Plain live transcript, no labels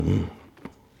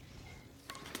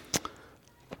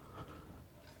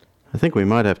I think we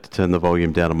might have to turn the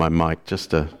volume down on my mic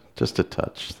just a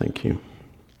touch. Thank you.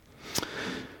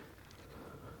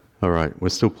 All right, we're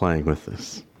still playing with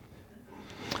this.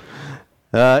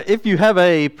 If you have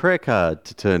a prayer card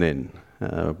to turn in,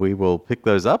 we will pick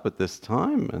those up at this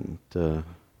time, and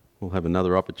we'll have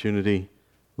another opportunity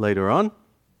later on.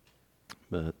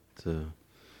 But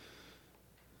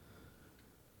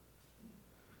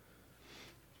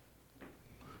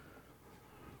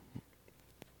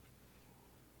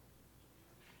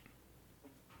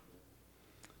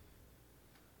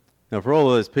now, for all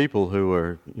those people who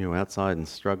are, outside and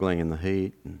struggling in the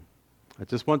heat, I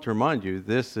just want to remind you,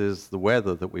 this is the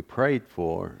weather that we prayed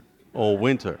for all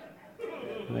winter.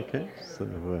 Okay,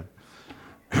 so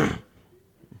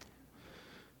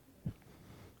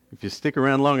if you stick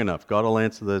around long enough, God will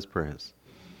answer those prayers.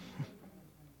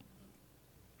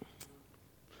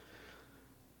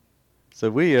 So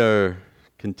we are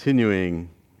continuing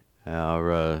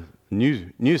our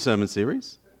new sermon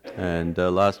series, and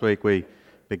last week we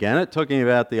began it talking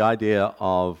about the idea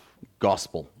of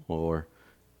gospel or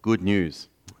good news.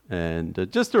 And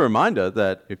just a reminder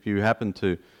that if you happen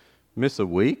to miss a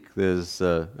week, there's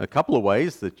a couple of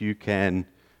ways that you can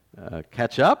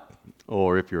catch up,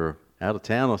 or if you're out of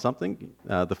town or something.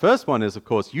 The first one is, of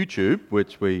course, YouTube,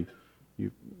 which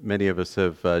many of us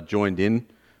have joined in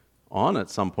on at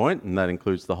some point, and that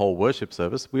includes the whole worship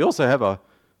service. We also have a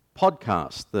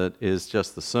podcast that is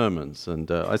just the sermons. And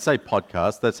I say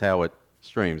podcast, that's how it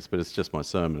streams, but it's just my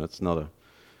sermon. It's not a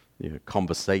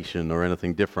conversation or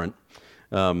anything different.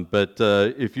 But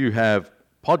if you have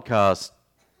podcast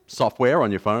software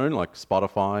on your phone, like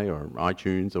Spotify or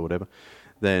iTunes or whatever,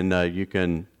 then you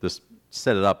can just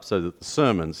set it up so that the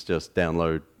sermons just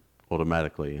download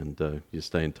automatically, and you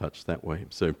stay in touch that way.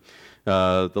 So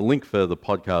the link for the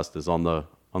podcast is on the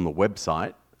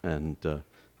website, and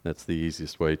that's the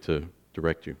easiest way to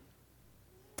direct you.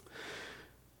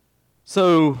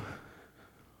 So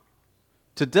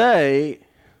today,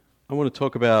 I want to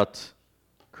talk about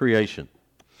creation.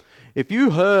 If you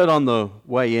heard on the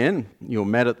way in, you were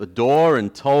met at the door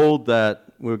and told that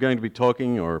we were going to be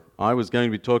talking, or I was going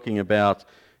to be talking about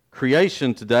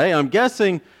creation today, I'm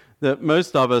guessing that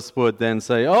most of us would then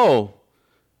say, oh,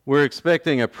 we're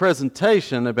expecting a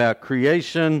presentation about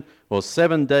creation or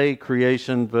 7-day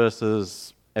creation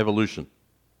versus evolution.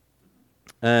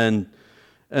 And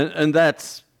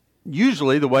that's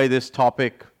usually the way this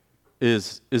topic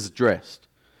is addressed.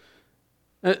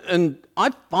 And I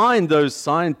find those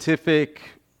scientific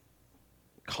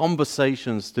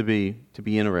conversations to be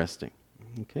interesting.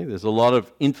 Okay, there's a lot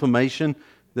of information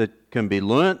that can be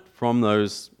learnt from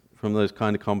those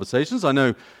kind of conversations. I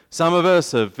know some of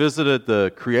us have visited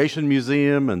the Creation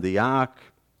Museum and the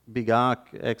Big Ark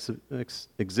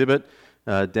exhibit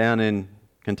down in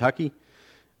Kentucky,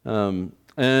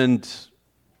 and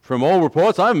from all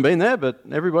reports, I haven't been there, but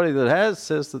everybody that has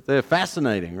says that they're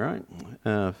fascinating, right?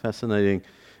 Fascinating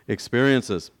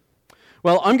experiences.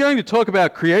 Well, I'm going to talk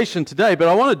about creation today, but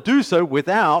I want to do so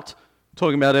without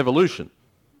talking about evolution.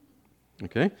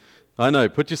 Okay? I know,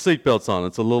 put your seatbelts on.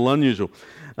 It's a little unusual.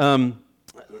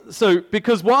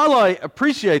 Because while I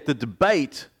appreciate the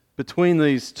debate between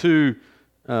these two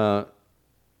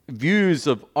views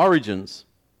of origins,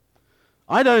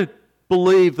 I don't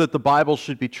believe that the Bible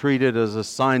should be treated as a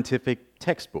scientific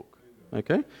textbook.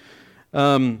 Okay?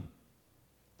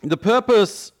 The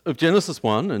purpose of Genesis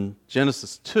 1 and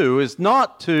Genesis 2 is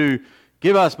not to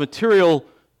give us material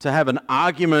to have an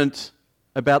argument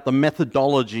about the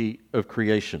methodology of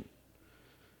creation.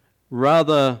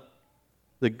 Rather,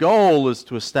 the goal is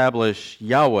to establish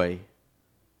Yahweh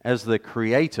as the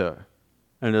creator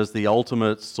and as the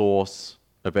ultimate source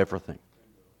of everything.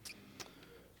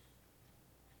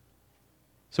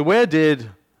 So where did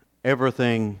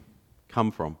everything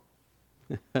come from?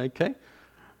 Okay?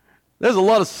 There's a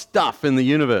lot of stuff in the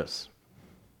universe.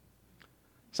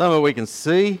 Some of it we can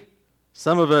see.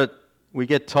 Some of it we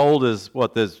get told is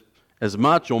there's as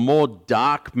much or more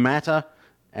dark matter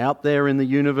out there in the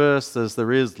universe as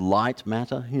there is light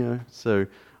matter, So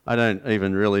I don't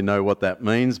even really know what that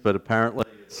means, but apparently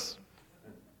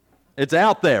it's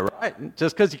out there, right?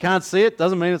 Just because you can't see it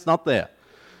doesn't mean it's not there.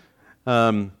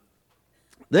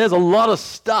 There's a lot of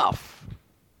stuff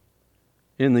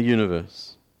in the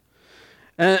universe.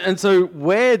 And so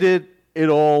where did it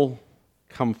all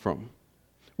come from?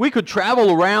 We could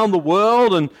travel around the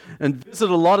world and visit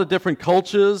a lot of different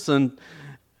cultures and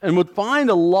would find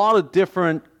a lot of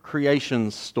different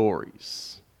creation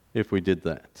stories if we did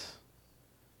that.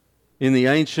 In the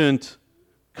ancient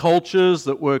cultures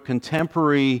that were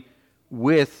contemporary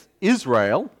with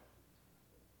Israel,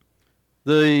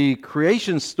 the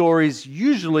creation stories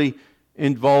usually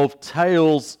involve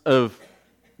tales of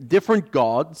different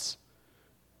gods,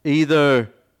 either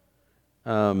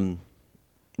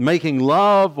making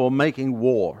love or making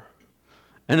war.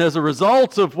 And as a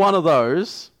result of one of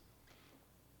those,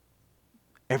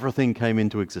 everything came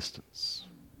into existence.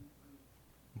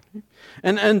 Okay?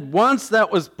 And once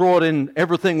that was brought in,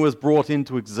 everything was brought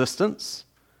into existence,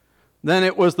 then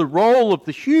it was the role of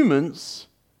the humans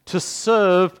to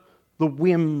serve the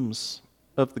whims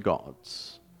of the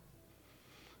gods.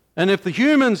 And if the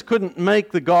humans couldn't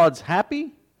make the gods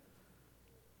happy,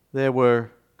 there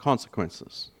were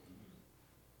consequences.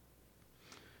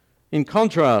 In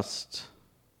contrast,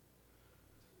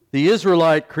 the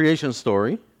Israelite creation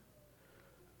story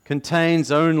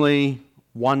contains only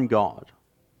one God.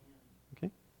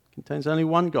 Okay? Contains only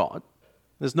one God.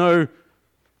 There's no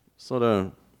sort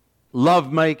of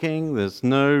love-making. There's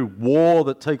no war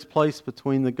that takes place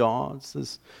between the gods.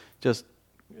 There's just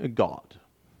a God.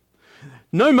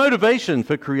 No motivation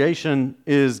for creation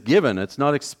is given. It's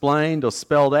not explained or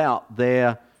spelled out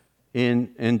there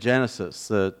in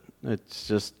Genesis. It's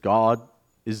just God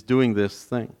is doing this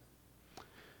thing.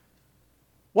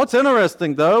 What's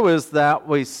interesting, though, is that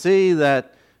we see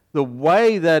that the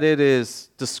way that it is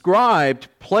described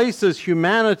places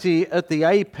humanity at the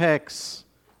apex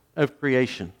of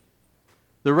creation.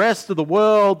 The rest of the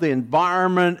world, the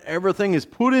environment, everything is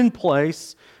put in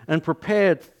place and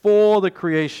prepared for the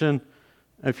creation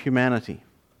of humanity.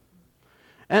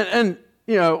 And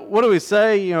you know, what do we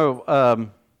say? You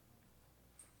know,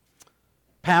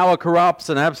 power corrupts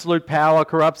and absolute power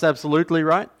corrupts absolutely,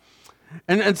 right?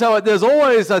 And so there's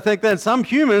always, I think, then some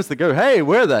humans that go, hey,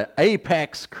 we're the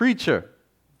apex creature.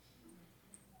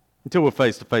 Until we're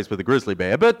face to face with a grizzly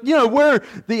bear. But, you know, we're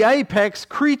the apex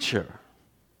creature.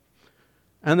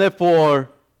 And therefore,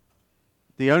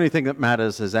 the only thing that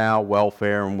matters is our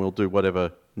welfare, and we'll do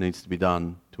whatever needs to be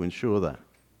done to ensure that.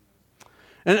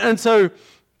 And so,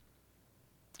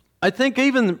 I think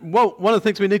even, well, one of the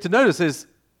things we need to notice is,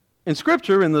 in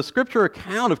Scripture, in the Scripture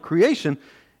account of creation,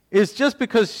 is just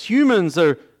because humans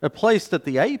are placed at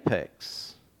the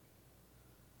apex,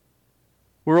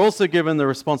 we're also given the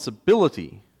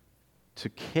responsibility to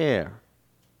care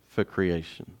for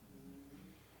creation.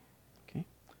 Okay?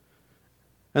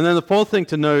 And then the fourth thing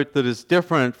to note that is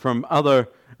different from other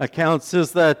accounts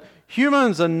is that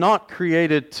humans are not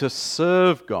created to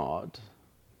serve God,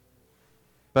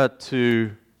 but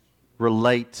to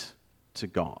relate to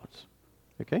God.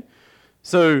 Okay?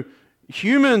 So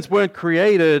humans weren't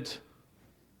created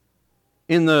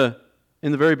in the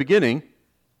very beginning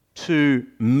to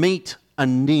meet a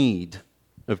need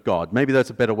of God. Maybe that's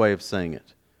a better way of saying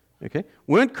it. Okay?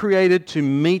 Weren't created to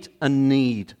meet a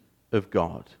need of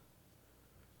God.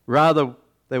 Rather,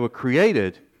 they were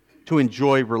created to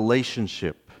enjoy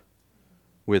relationship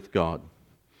with God.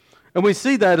 And we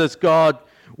see that as God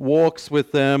walks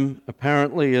with them,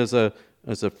 apparently as a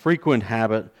frequent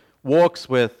habit, walks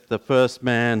with the first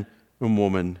man and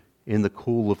woman in the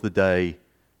cool of the day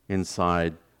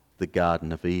inside the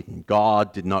Garden of Eden.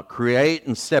 God did not create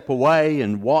and step away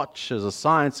and watch as a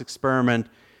science experiment.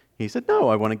 He said, no,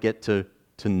 I want to get to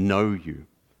know you.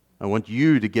 I want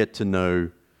you to get to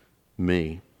know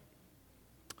me.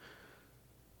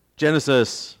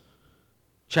 Genesis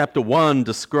chapter 1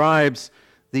 describes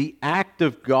the act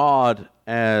of God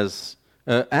as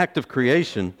act of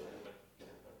creation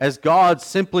as God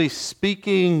simply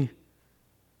speaking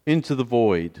into the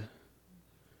void,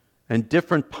 and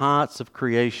different parts of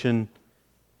creation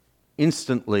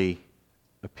instantly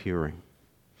appearing.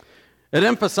 It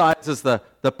emphasizes the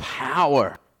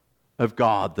power of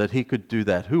God, that he could do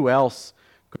that. Who else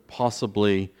could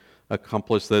possibly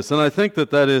accomplish this? And I think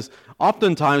that is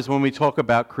oftentimes when we talk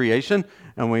about creation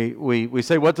and we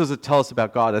say, what does it tell us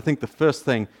about God? I think the first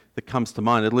thing that comes to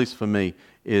mind, at least for me,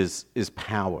 is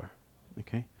power.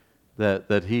 Okay?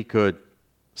 That he could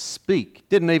speak.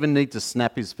 Didn't even need to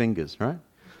snap his fingers, right?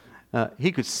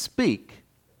 He could speak,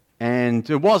 and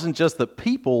it wasn't just that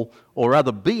people or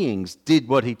other beings did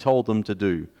what he told them to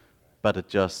do, but it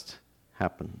just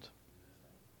happened.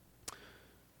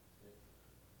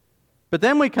 But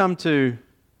then we come to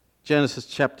Genesis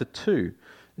chapter 2.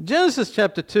 Genesis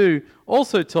chapter 2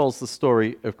 also tells the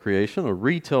story of creation, or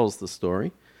retells the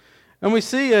story, and we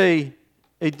see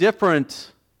a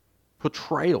different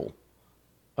portrayal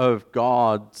of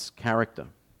God's character.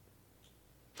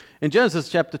 In Genesis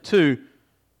chapter 2,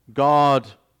 God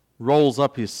rolls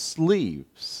up his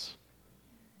sleeves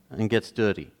and gets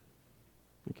dirty.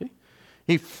 Okay?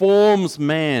 He forms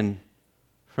man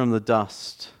from the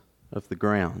dust of the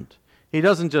ground. He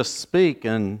doesn't just speak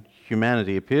and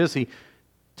humanity appears. He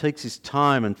takes his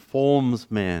time and forms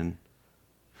man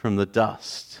from the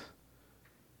dust.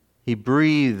 He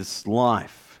breathes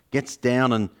life, gets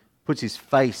down and puts his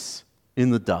face in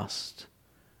the dust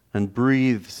and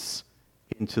breathes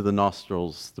into the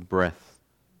nostrils the breath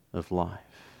of life.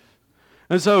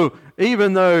 And so,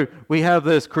 even though we have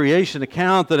this creation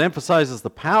account that emphasizes the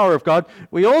power of God,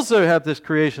 we also have this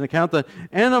creation account that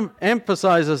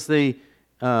emphasizes the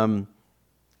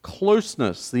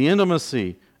closeness, the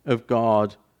intimacy of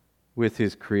God with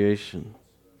his creation.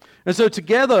 And so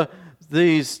together,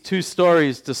 these two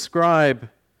stories describe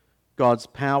God's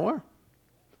power,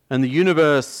 and the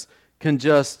universe can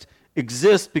just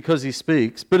exist because he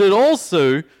speaks, but it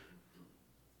also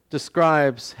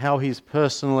describes how he's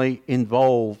personally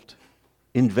involved,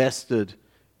 invested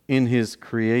in his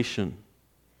creation.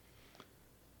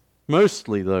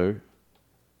 Mostly, though,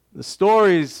 the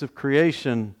stories of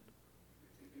creation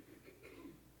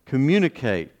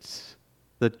communicate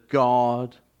that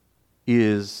God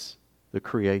is the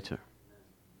creator.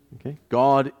 Okay?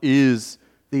 God is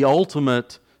the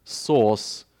ultimate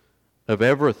source of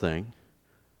everything.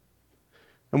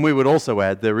 And we would also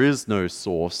add, there is no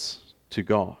source to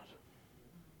God.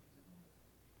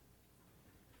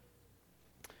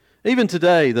 Even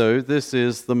today, though, this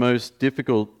is the most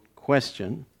difficult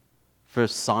question for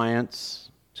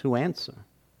science to answer.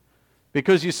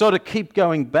 Because you sort of keep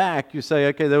going back. You say,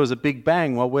 okay, there was a Big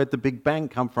Bang. Well, where'd the Big Bang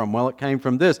come from? Well, it came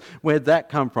from this. Where'd that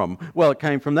come from? Well, it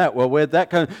came from that. Well, where'd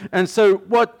that come? And so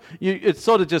it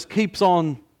sort of just keeps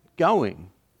on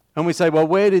going. And we say, well,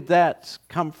 where did that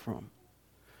come from?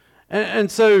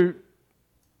 And so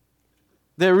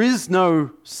there is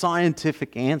no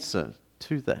scientific answer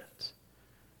to that.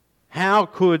 How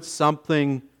could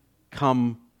something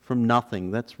come from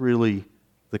nothing? That's really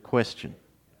the question.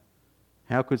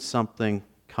 How could something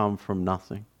come from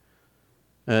nothing?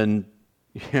 And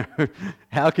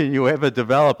how can you ever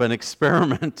develop an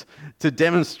experiment to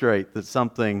demonstrate that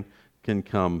something can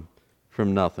come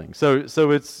from nothing? So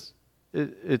it's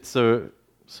a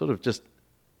sort of just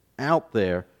out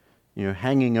there,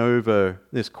 hanging over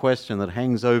this question that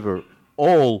hangs over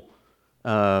all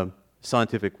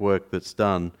scientific work that's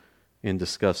done in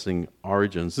discussing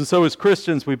origins. And so as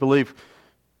Christians, we believe,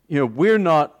 we're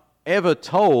not ever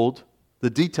told the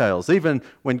details. Even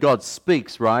when God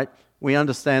speaks, right? We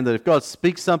understand that if God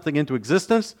speaks something into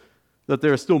existence, that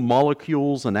there are still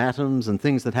molecules and atoms and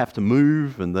things that have to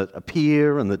move and that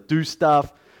appear and that do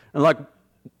stuff. And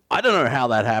I don't know how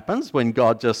that happens when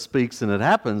God just speaks and it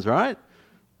happens, right?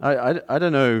 I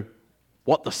don't know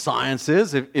what the science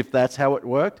is, if that's how it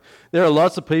worked. There are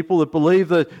lots of people that believe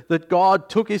that God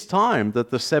took his time, that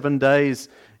the 7 days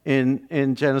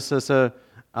in Genesis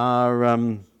are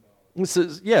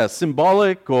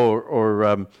symbolic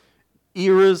or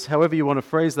eras, however you want to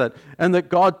phrase that, and that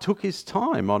God took his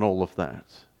time on all of that.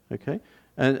 Okay,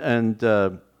 and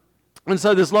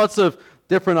so there's lots of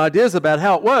different ideas about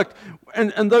how it worked,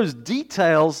 and those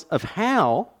details of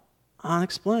how aren't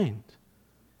explained.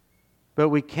 But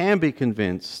we can be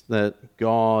convinced that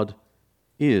God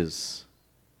is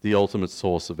the ultimate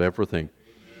source of everything.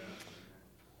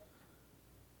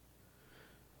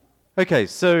 Okay,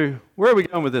 so where are we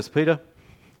going with this, Peter?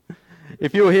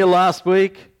 If you were here last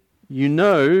week,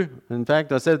 in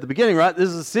fact, I said at the beginning, right, this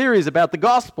is a series about the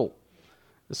gospel,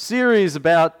 a series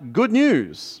about good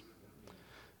news.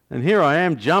 And here I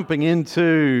am jumping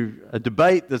into a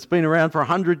debate that's been around for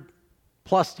 100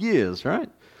 plus years, right,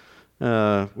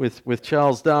 with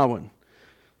Charles Darwin.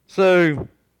 So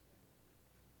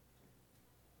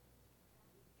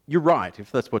you're right,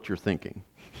 if that's what you're thinking.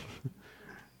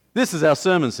 This is our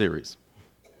sermon series,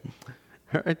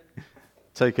 right?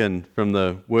 Taken from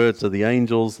the words of the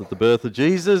angels at the birth of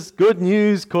Jesus. Good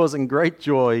news causing great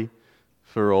joy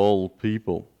for all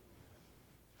people.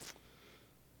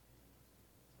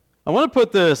 I want to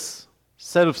put this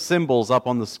set of symbols up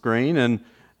on the screen, and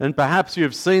perhaps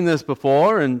you've seen this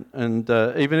before, and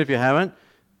even if you haven't,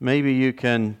 maybe you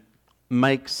can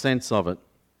make sense of it.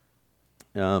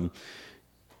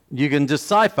 You can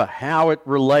decipher how it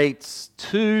relates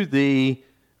to the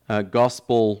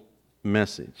gospel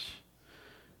message.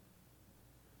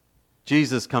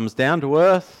 Jesus comes down to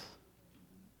earth.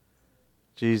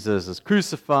 Jesus is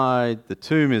crucified. The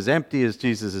tomb is empty as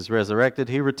Jesus is resurrected.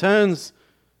 He returns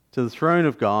to the throne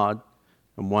of God,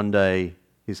 and one day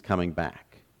he's coming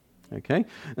back. Okay?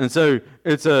 And so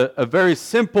it's a very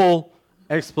simple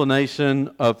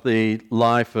explanation of the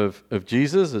life of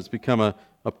Jesus. It's become a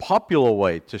popular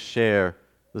way to share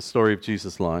the story of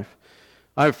Jesus' life.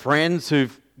 I have friends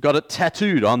who've got it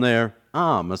tattooed on their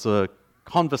arm as a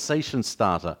conversation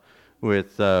starter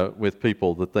with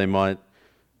people that they might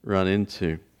run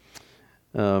into.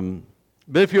 But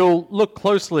if you'll look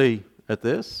closely at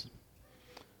this,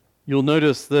 you'll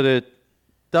notice that it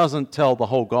doesn't tell the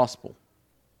whole gospel.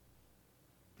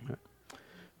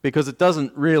 Because it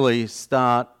doesn't really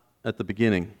start at the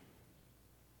beginning.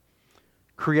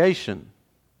 Creation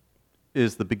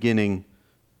is the beginning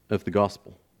of the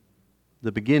gospel,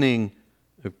 the beginning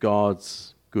of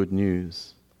God's good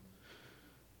news.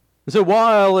 And so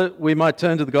while we might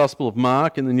turn to the Gospel of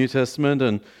Mark in the New Testament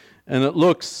and it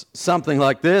looks something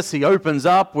like this, he opens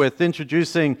up with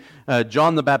introducing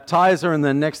John the Baptizer, and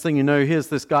then next thing you know, here's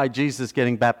this guy Jesus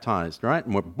getting baptized, right?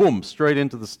 And we're boom, straight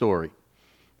into the story.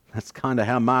 That's kind of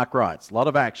how Mark writes. A lot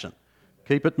of action.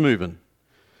 Keep it moving.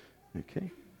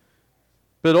 Okay.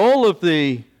 But all of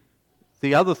the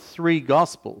other three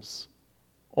Gospels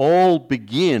all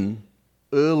begin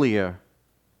earlier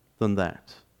than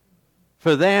that.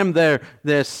 For them, their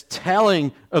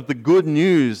telling of the good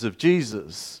news of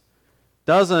Jesus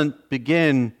doesn't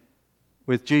begin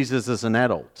with Jesus as an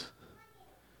adult.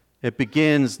 It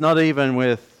begins not even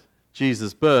with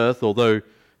Jesus' birth, although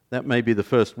that may be the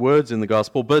first words in the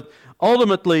gospel, but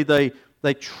ultimately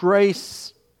they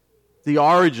trace the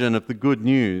origin of the good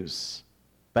news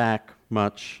back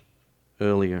much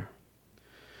earlier.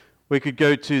 We could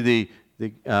go to the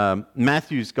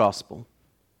Matthew's gospel.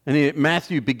 And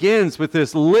Matthew begins with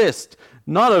this list,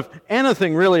 not of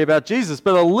anything really about Jesus,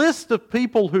 but a list of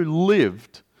people who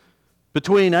lived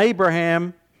between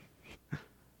Abraham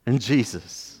and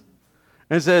Jesus.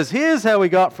 And it says, here's how we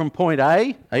got from point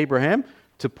A, Abraham,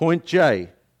 to point J,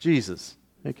 Jesus.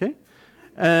 Okay?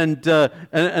 And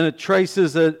it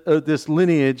traces this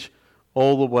lineage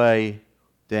all the way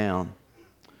down.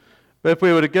 But if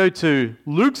we were to go to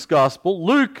Luke's gospel,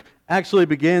 Luke actually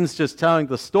begins just telling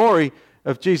the story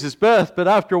of Jesus' birth, but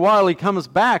after a while he comes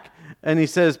back and he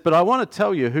says, but I want to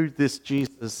tell you who this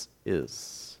Jesus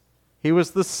is. He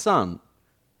was the son.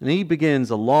 And he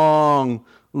begins a long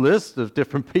list of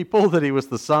different people that he was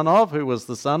the son of, who was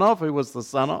the son of, who was the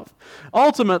son of.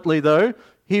 Ultimately, though,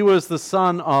 he was the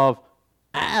son of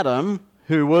Adam,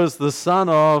 who was the son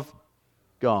of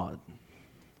God.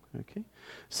 Okay?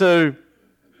 So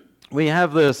we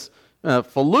have this,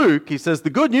 for Luke, he says,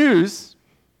 the good news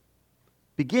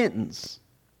begins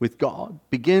with God,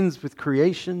 begins with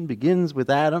creation, begins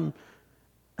with Adam,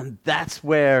 and that's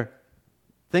where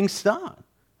things start.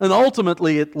 And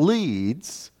ultimately it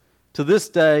leads to this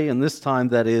day and this time,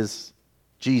 that is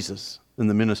Jesus and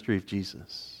the ministry of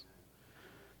Jesus.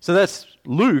 So that's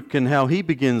Luke and how he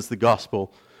begins the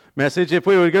gospel message. If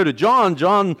we were to go to John,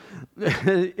 John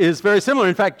is very similar.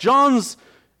 In fact, John's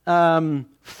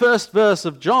first verse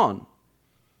of John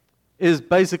is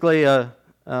basically a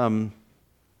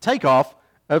takeoff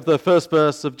of the first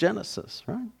verse of Genesis,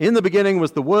 right? In the beginning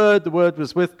was the Word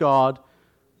was with God,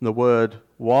 and the Word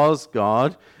was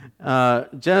God.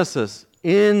 Genesis,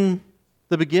 in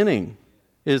the beginning,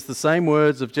 is the same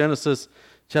words of Genesis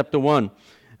chapter 1.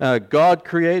 God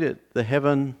created the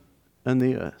heaven and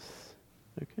the earth.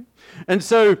 Okay? And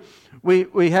so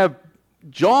we have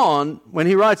John, when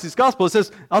he writes his gospel, it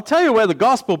says, I'll tell you where the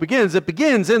gospel begins. It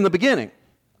begins in the beginning.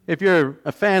 If you're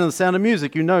a fan of The Sound of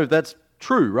Music, you know that's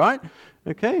true, right?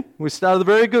 Okay? We start at the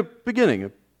very good beginning,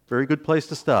 a very good place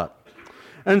to start.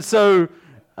 And so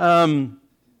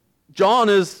John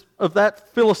is of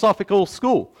that philosophical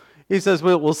school. He says,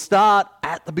 well, we'll start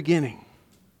at the beginning.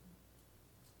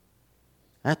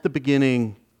 At the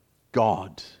beginning,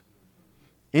 God.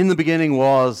 In the beginning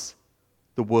was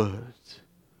the Word.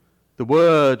 The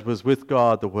Word was with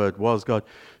God. The Word was God.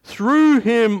 Through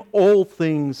Him all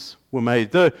things were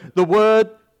made. The Word,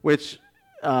 which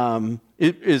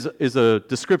is a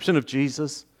description of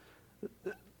Jesus.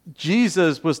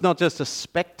 Jesus was not just a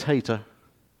spectator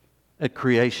at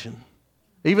creation.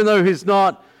 Even though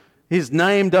his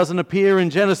name doesn't appear in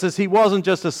Genesis, he wasn't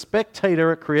just a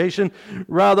spectator at creation.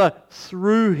 Rather,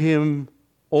 through him,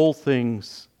 all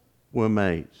things were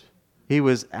made. He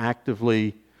was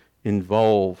actively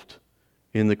involved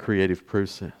in the creative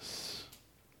process.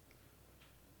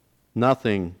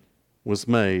 Nothing was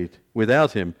made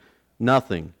without him.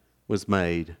 Nothing was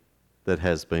made that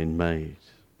has been made.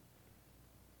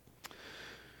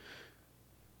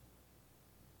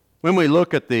 When we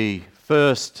look at the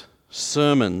first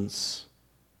sermons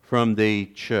from the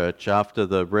church after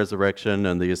the resurrection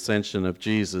and the ascension of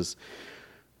Jesus,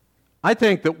 I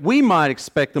think that we might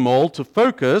expect them all to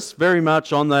focus very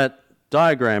much on that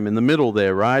diagram in the middle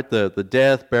there, right? The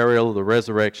death, burial, the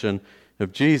resurrection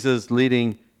of Jesus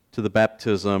leading to the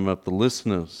baptism of the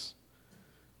listeners.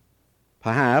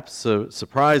 Perhaps,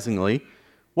 surprisingly,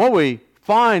 what we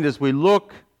find as we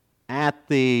look at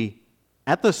the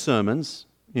sermons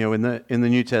in the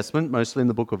New Testament, mostly in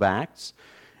the book of Acts,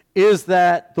 is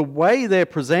that the way they're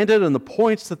presented and the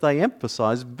points that they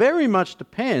emphasize very much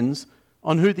depends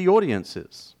on who the audience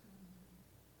is.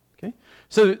 Okay?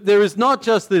 So there is not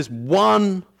just this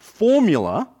one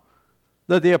formula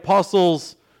that the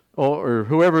apostles or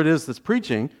whoever it is that's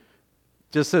preaching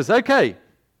just says, okay,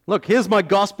 look, here's my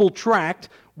gospel tract,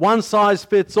 one size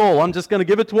fits all. I'm just going to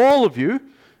give it to all of you,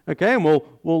 okay, and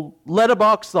we'll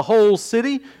letterbox the whole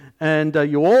city, and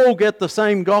you all get the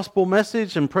same gospel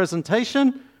message and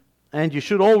presentation, and you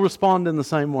should all respond in the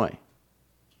same way.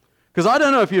 Because I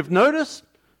don't know if you've noticed,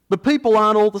 but people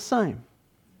aren't all the same.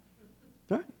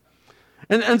 Okay?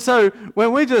 And so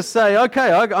when we just say,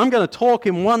 okay, I'm going to talk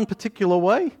in one particular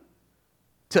way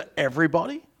to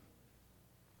everybody,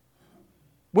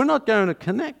 we're not going to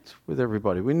connect with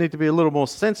everybody. We need to be a little more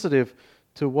sensitive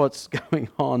to what's going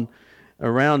on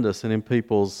around us and in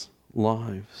people's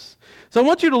lives. So I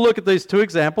want you to look at these two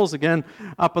examples again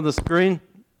up on the screen.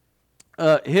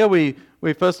 Here we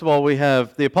first of all, we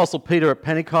have the Apostle Peter at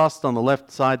Pentecost on the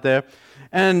left side there.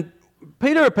 And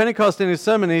Peter at Pentecost in his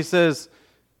sermon, he says,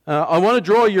 I want to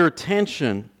draw your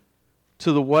attention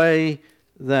to the way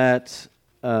that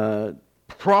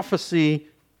prophecy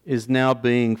is now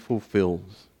being fulfilled.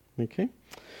 Okay?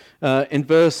 In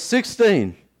verse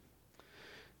 16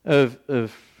 of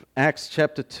Acts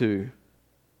chapter 2,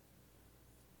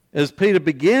 as Peter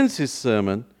begins his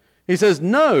sermon, he says,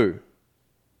 no.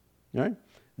 Right?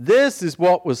 This is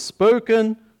what was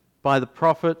spoken by the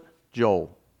prophet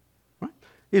Joel. Right?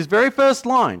 His very first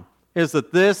line is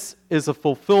that this is a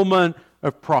fulfillment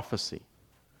of prophecy.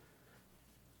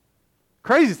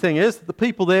 Crazy thing is that the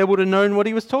people there would have known what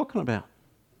he was talking about.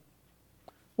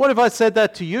 What if I said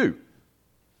that to you?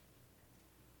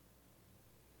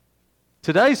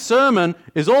 Today's sermon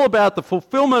is all about the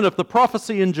fulfillment of the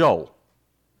prophecy in Joel.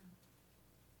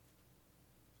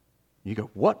 You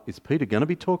go, what is Peter going to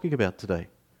be talking about today?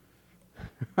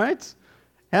 Right?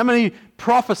 How many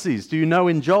prophecies do you know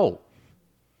in Joel?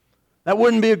 That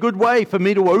wouldn't be a good way for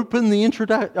me to open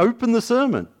the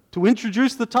sermon, to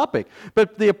introduce the topic.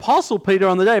 But the Apostle Peter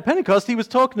on the day of Pentecost, he was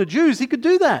talking to Jews. He could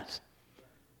do that.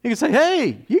 He could say,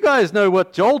 hey, you guys know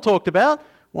what Joel talked about.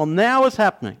 Well, now it's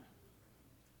happening.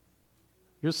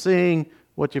 You're seeing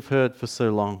what you've heard for so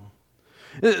long.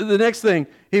 The next thing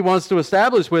he wants to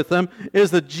establish with them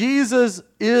is that Jesus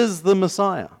is the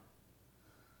Messiah.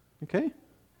 Okay?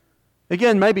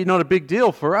 Again, maybe not a big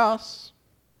deal for us.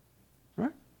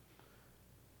 Right?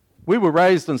 We were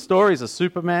raised on stories of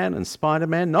Superman and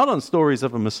Spider-Man, not on stories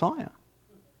of a Messiah.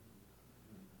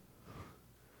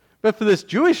 But for this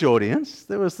Jewish audience,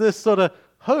 there was this sort of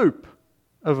hope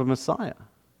of a Messiah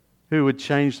who would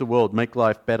change the world, make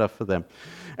life better for them.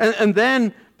 And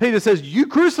then Peter says, you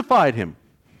crucified him.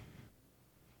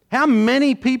 How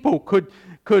many people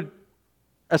could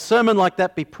a sermon like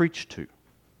that be preached to?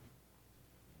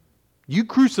 You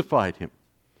crucified him.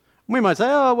 We might say,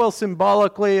 oh, well,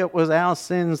 symbolically it was our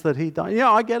sins that he died.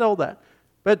 Yeah, I get all that.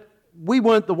 But we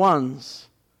weren't the ones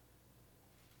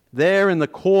there in the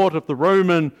court of the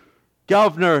Roman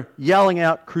governor yelling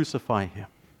out, crucify him.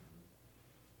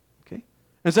 Okay?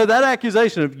 And so that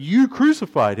accusation of you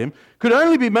crucified him could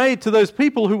only be made to those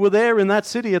people who were there in that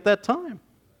city at that time.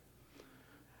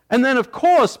 And then, of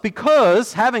course,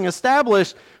 because having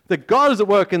established that God is at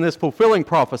work in this fulfilling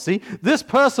prophecy, this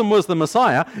person was the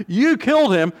Messiah, you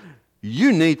killed him,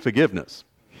 you need forgiveness.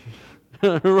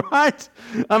 Right?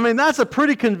 I mean, that's a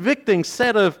pretty convicting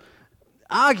set of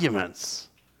arguments.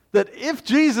 That if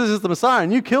Jesus is the Messiah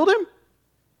and you killed him,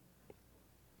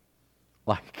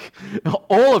 like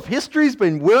all of history's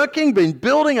been working, been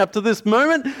building up to this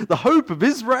moment. The hope of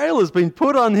Israel has been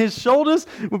put on his shoulders.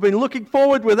 We've been looking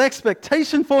forward with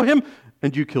expectation for him,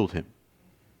 and you killed him.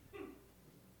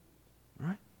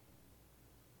 Right?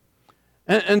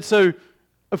 And so,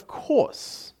 of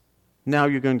course, now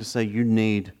you're going to say you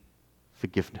need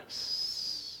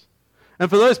forgiveness. And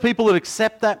for those people that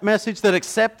accept that message, that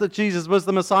accept that Jesus was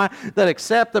the Messiah, that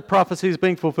accept that prophecy is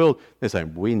being fulfilled, they're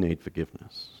saying, we need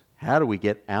forgiveness. How do we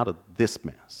get out of this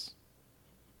mess?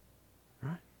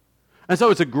 Right? And so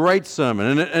it's a great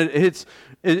sermon, and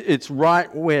it's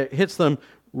right where it hits them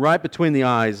right between the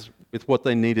eyes with what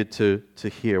they needed to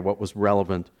hear, what was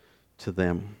relevant to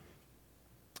them.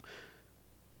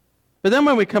 But then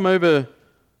when we come over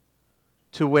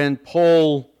to when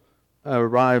Paul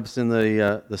arrives in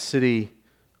the city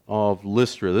of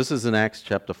Lystra, this is in Acts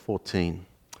chapter 14.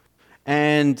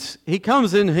 And he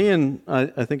comes in, he and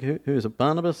I think, who is it,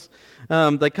 Barnabas?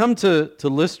 They come to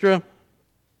Lystra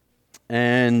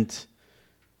and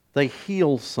they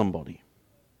heal somebody.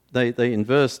 They in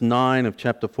verse 9 of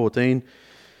chapter 14,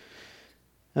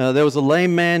 There was a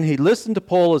lame man. He listened to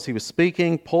Paul as he was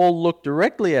speaking. Paul looked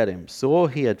directly at him, saw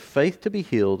he had faith to be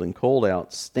healed, and called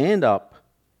out, "Stand up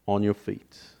on your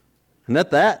feet." And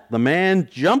at that, the man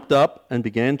jumped up and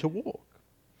began to walk.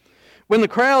 When the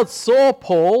crowd saw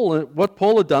Paul and what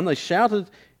Paul had done, they shouted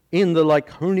in the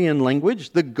Lycaonian language,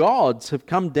 "The gods have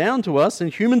come down to us in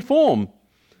human form."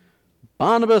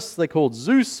 Barnabas they called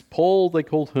Zeus, Paul they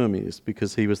called Hermes,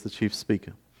 because he was the chief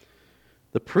speaker.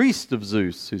 The priest of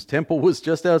Zeus, whose temple was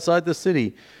just outside the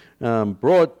city,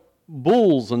 brought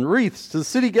bulls and wreaths to the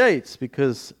city gates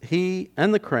because he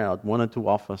and the crowd wanted to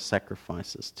offer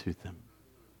sacrifices to them.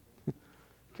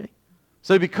 Okay,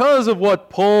 so because of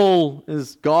what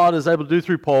God is able to do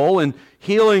through Paul in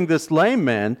healing this lame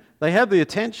man, they have the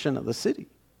attention of the city.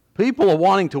 People are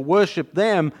wanting to worship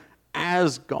them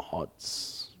as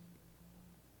gods.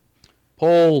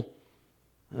 Paul,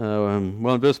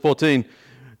 in verse 14,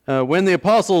 when the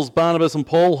apostles Barnabas and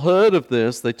Paul heard of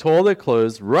this, they tore their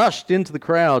clothes, rushed into the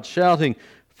crowd, shouting,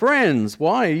 "Friends,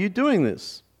 why are you doing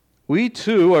this? We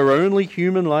too are only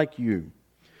human like you.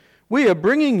 We are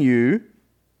bringing you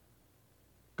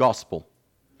gospel.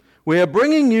 We are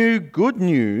bringing you good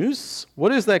news."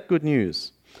 What is that good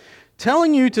news?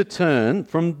 "Telling you to turn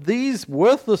from these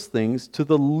worthless things to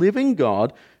the living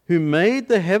God who made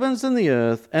the heavens and the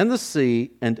earth and the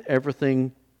sea and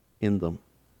everything in them."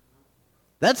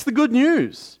 That's the good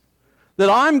news.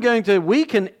 That we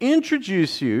can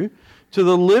introduce you to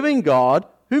the living God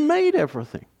who made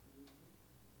everything.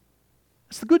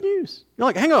 That's the good news. You're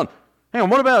like, hang on,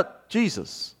 what about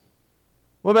Jesus?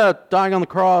 What about dying on the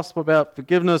cross? What about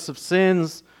forgiveness of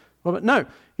sins? No,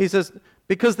 he says,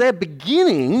 because they're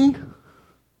beginning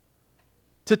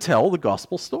to tell the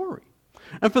gospel story.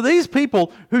 And for these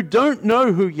people who don't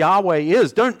know who Yahweh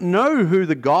is, don't know who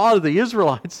the God of the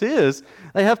Israelites is,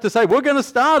 they have to say, we're going to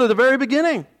start at the very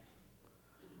beginning.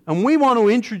 And we want to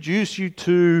introduce you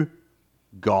to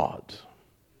God.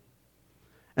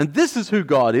 And this is who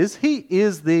God is. He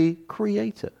is the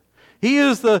creator. He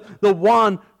is the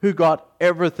one who got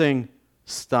everything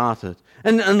started.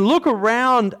 And look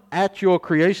around at your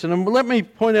creation. And let me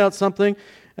point out something.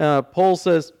 Paul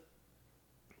says,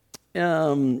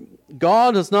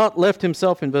 God has not left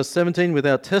himself, in verse 17,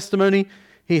 without testimony.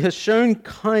 He has shown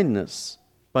kindness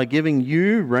by giving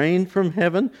you rain from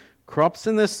heaven, crops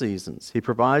in their seasons. He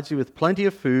provides you with plenty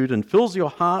of food and fills your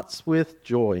hearts with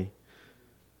joy.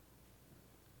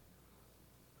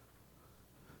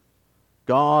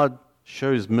 God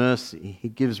shows mercy. He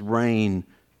gives rain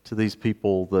to these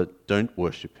people that don't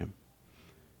worship him.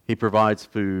 He provides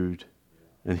food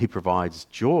and he provides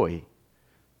joy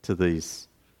to these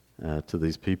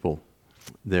people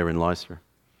there in Lystra.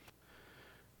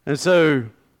 And so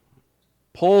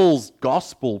Paul's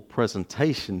gospel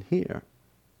presentation here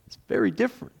is very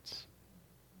different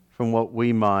from what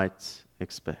we might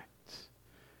expect.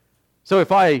 So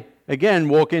if I, again,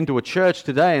 walk into a church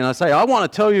today and I say, I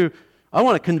want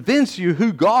to convince you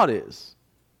who God is,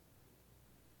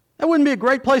 that wouldn't be a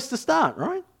great place to start,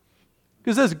 right?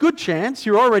 Because there's a good chance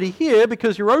you're already here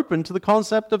because you're open to the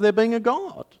concept of there being a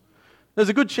God. There's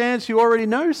a good chance you already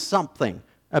know something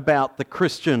about the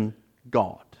Christian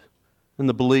God and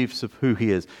the beliefs of who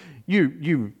he is.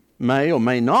 You may or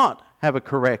may not have a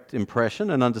correct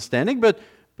impression and understanding, but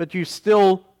you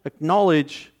still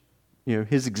acknowledge,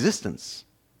 his existence.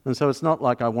 And so it's not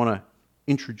like I want to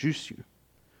introduce you.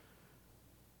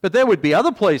 But there would be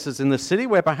other places in the city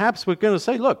where perhaps we're going to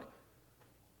say, look,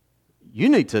 you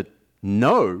need to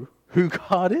know who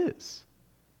God is.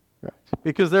 Right.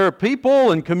 Because there are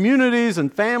people and communities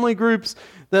and family groups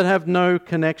that have no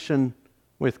connection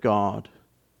with God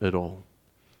at all.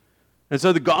 And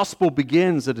so the gospel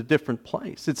begins at a different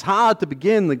place. It's hard to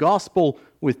begin the gospel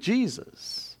with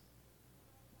Jesus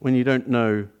when you don't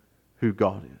know who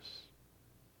God is.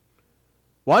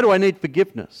 Why do I need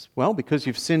forgiveness? Well, because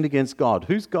you've sinned against God.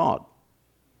 Who's God?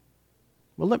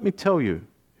 Well, let me tell you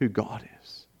who God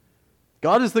is.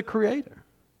 God is the creator.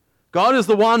 God is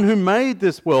the one who made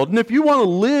this world. And if you want to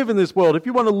live in this world, if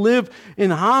you want to live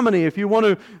in harmony, if you want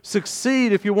to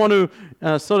succeed, if you want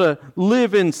to sort of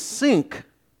live in sync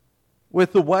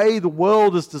with the way the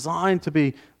world is designed to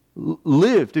be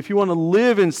lived, if you want to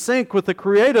live in sync with the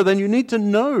Creator, then you need to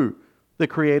know the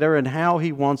Creator and how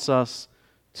He wants us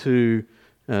to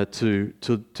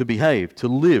behave, to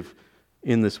live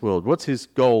in this world. What's His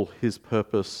goal, His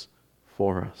purpose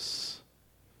for us?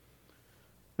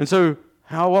 And so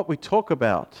what we talk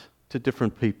about to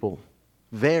different people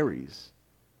varies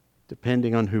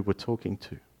depending on who we're talking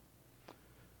to.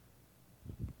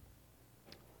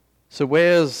 So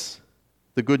where's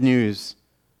the good news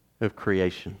of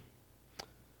creation?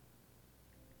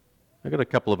 I've got a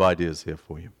couple of ideas here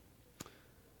for you.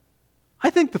 I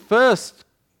think the first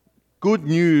good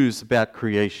news about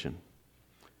creation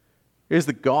is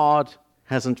that God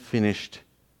hasn't finished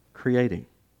creating.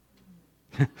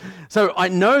 So I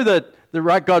know that the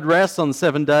right God rests on the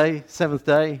seventh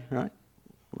day, right?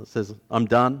 It says, I'm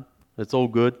done. It's all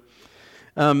good.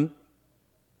 But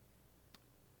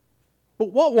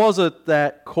what was it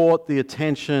that caught the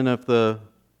attention of the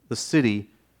city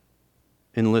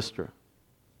in Lystra?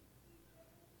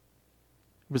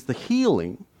 It was the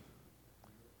healing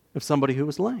of somebody who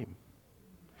was lame.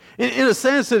 In a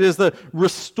sense, it is the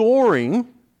restoring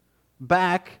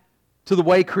back to the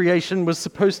way creation was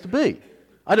supposed to be.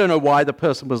 I don't know why the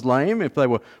person was lame, if they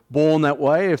were born that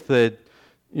way, if they'd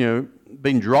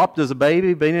been dropped as a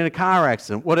baby, been in a car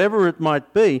accident, whatever it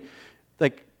might be.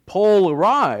 Paul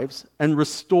arrives and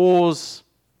restores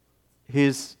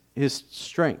his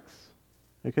strength,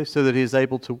 okay, so that he is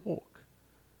able to walk.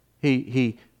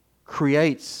 He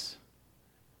creates,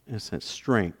 in a sense,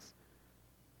 strength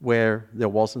where there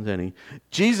wasn't any.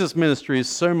 Jesus' ministry is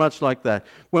so much like that.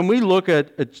 When we look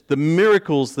at the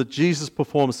miracles that Jesus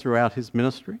performs throughout his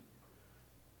ministry,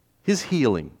 his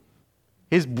healing,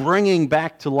 his bringing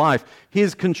back to life,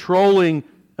 his controlling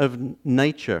of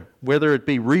nature, whether it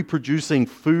be reproducing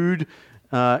food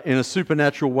in a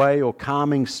supernatural way or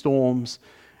calming storms,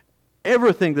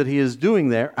 everything that he is doing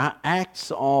there are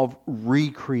acts of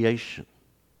recreation,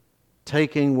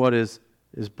 taking what is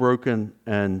broken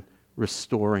and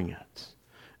restoring it.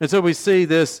 And so we see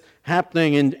this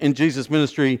happening in Jesus'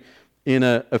 ministry in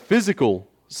a physical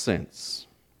sense.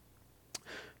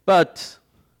 But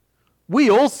we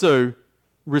also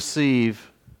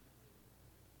receive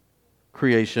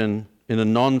creation in a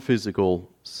non-physical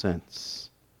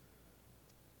sense.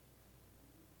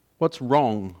 What's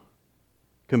wrong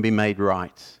can be made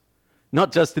right,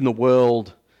 not just in the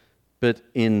world, but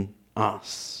in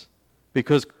us.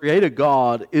 Because Creator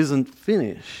God isn't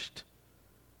finished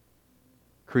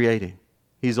creating.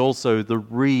 He's also the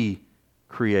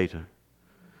re-creator.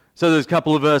 So there's a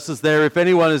couple of verses there. If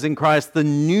anyone is in Christ, the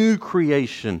new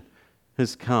creation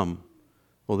has come.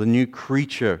 Or the new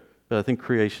creature, but I think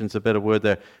creation's a better word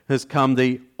there, has come.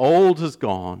 The old has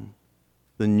gone.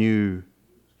 The new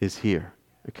is here.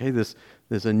 Okay,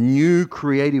 there's a new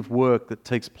creative work that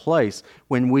takes place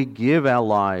when we give our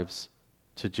lives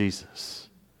to Jesus.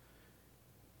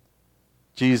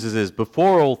 Jesus is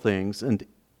before all things, and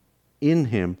in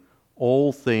him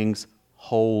all things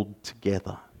hold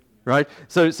together. Right?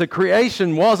 So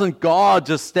creation wasn't God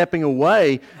just stepping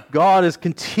away. God is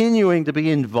continuing to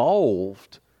be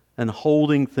involved and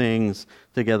holding things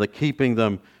together, keeping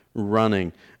them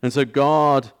running. And so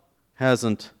God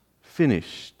hasn't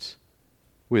finished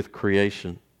with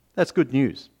creation. That's good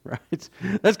news, right?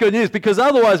 That's good news, because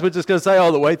otherwise we're just going to say,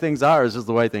 oh, the way things are is just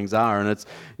the way things are, and it's,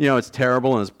 it's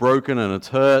terrible and it's broken and it's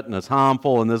hurt and it's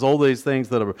harmful and there's all these things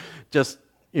that are just,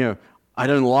 I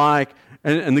don't like.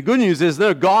 And the good news is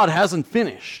that God hasn't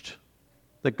finished,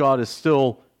 that God is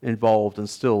still involved and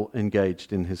still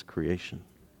engaged in his creation.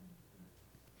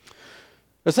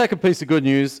 The second piece of good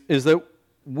news is that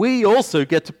we also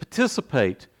get to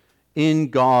participate in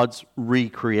God's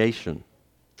recreation.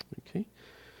 Okay?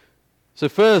 So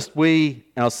first, we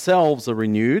ourselves are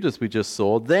renewed, as we just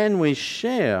saw. Then we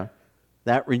share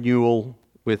that renewal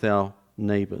with our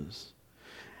neighbors.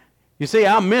 You see,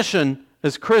 our mission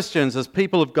as Christians, as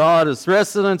people of God, as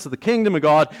residents of the kingdom of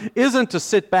God, isn't to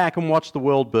sit back and watch the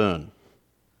world burn.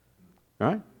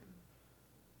 Right?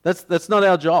 That's not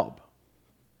our job.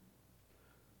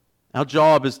 Our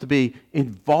job is to be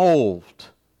involved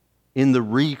in the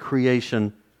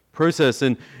recreation process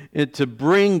and to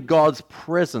bring God's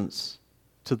presence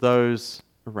to those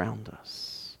around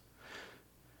us.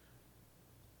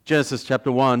 Genesis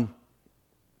chapter 1.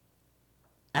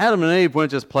 Adam and Eve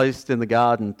weren't just placed in the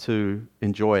garden to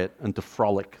enjoy it and to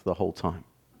frolic the whole time.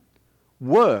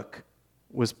 Work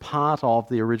was part of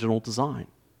the original design.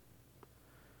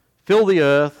 Fill the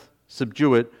earth,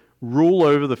 subdue it, rule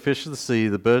over the fish of the sea,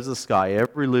 the birds of the sky,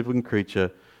 every living creature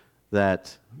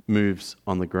that moves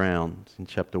on the ground, in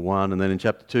chapter 1. And then in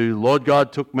chapter 2, Lord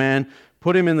God took man,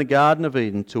 put him in the Garden of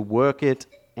Eden to work it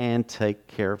and take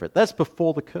care of it. That's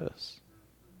before the curse.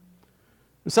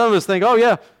 And some of us think, oh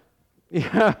yeah,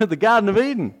 the Garden of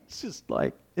Eden, it's just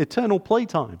like eternal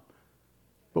playtime.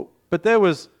 But there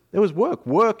was work.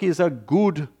 Work is a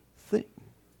good thing.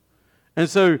 And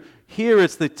so here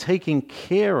it's the taking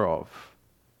care of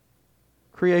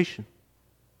creation,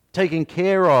 taking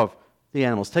care of the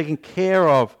animals, taking care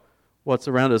of what's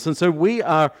around us. And so we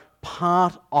are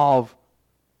part of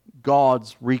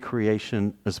God's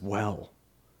recreation as well.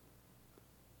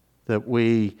 That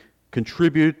we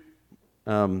contribute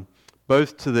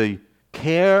both to the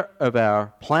care of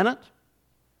our planet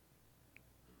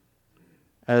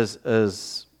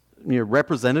as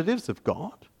representatives of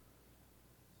God,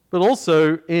 but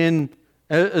also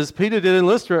as Peter did in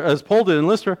Lystra, as Paul did in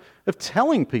Lystra, of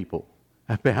telling people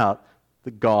about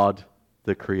the God,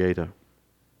 the Creator.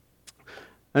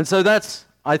 And so that's,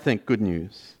 I think, good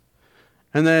news.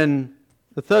 And then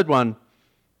the third one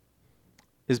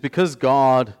is because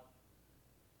God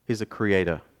is a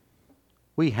creator,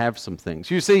 we have some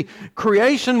things. You see,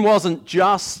 creation wasn't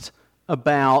just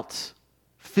about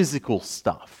physical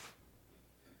stuff,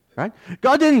 right?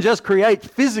 God didn't just create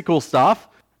physical stuff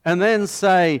and then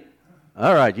say,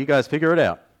 all right, you guys figure it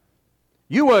out.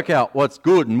 You work out what's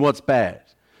good and what's bad.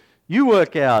 You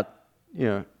work out,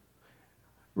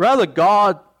 Rather,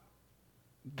 God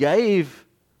gave,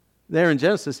 there in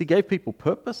Genesis, He gave people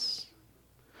purpose.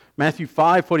 Matthew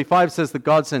 5:45 says that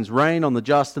God sends rain on the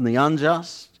just and the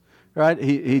unjust, right?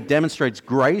 He demonstrates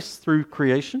grace through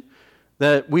creation,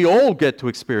 that we all get to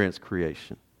experience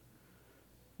creation.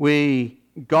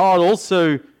 God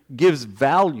also gives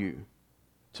value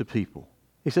to people.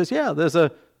 He says, yeah, there's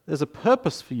a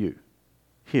purpose for you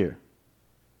here.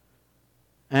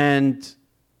 And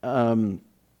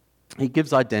He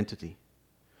gives identity.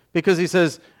 Because He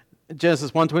says,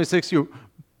 Genesis 1:26, you're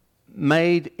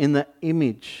made in the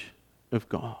image of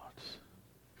God.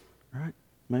 Right?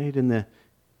 Made in the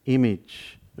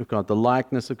image of God, the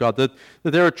likeness of God. That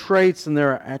there are traits and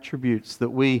there are attributes that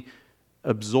we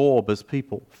absorb as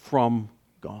people from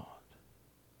God.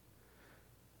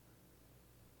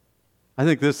 I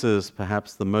think this is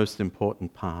perhaps the most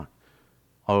important part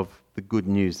of the good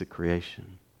news of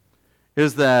creation,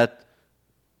 is that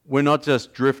we're not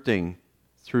just drifting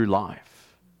through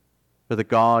life, but that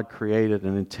God created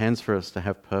and intends for us to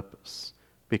have purpose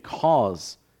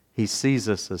because He sees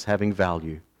us as having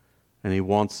value and He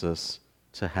wants us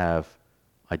to have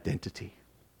identity.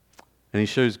 And He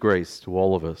shows grace to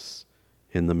all of us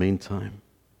in the meantime.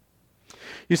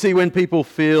 You see, when people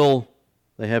feel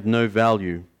they have no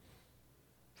value,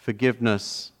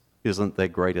 forgiveness isn't their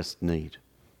greatest need.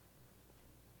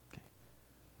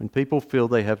 When people feel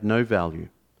they have no value,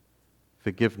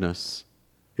 forgiveness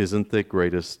isn't their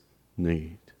greatest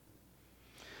need.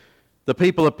 The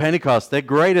people of Pentecost, their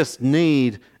greatest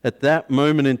need at that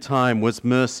moment in time was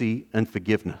mercy and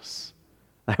forgiveness.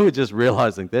 They were just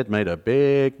realizing they'd made a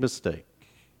big mistake.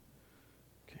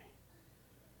 Okay.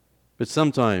 But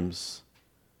sometimes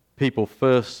people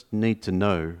first need to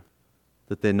know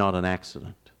that they're not an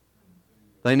accident.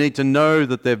 They need to know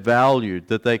that they're valued,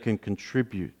 that they can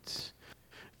contribute.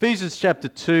 Ephesians chapter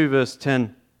 2, verse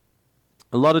 10.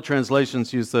 A lot of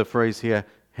translations use the phrase here,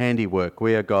 handiwork.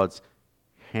 We are God's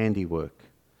handiwork.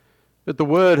 But the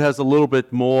word has a little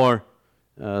bit more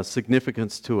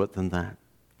significance to it than that.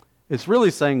 It's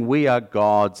really saying we are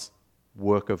God's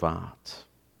work of art.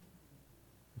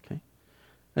 Okay?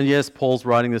 And yes, Paul's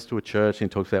writing this to a church and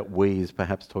he talks about we, he's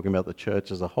perhaps talking about the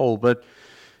church as a whole, but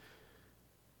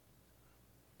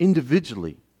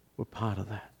individually we're part of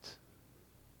that.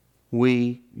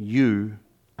 You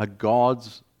are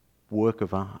God's work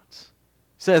of art.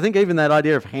 So I think even that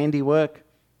idea of handiwork,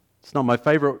 it's not my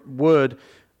favorite word,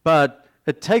 but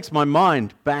it takes my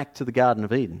mind back to the Garden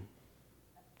of Eden.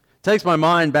 It takes my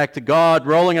mind back to God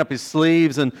rolling up His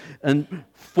sleeves and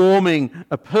forming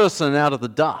a person out of the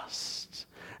dust.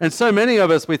 And so many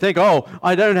of us, we think, oh,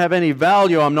 I don't have any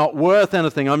value, I'm not worth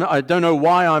anything, I don't know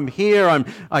why I'm here,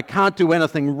 I can't do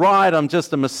anything right, I'm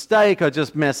just a mistake, I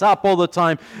just mess up all the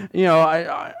time.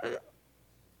 I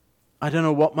don't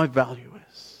know what my value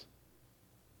is.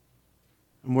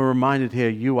 And we're reminded here,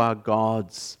 you are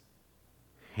God's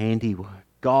handiwork.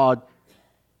 God,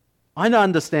 I don't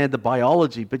understand the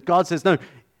biology, but God says, no,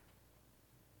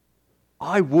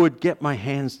 I would get my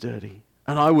hands dirty,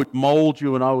 and I would mold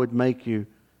you, and I would make you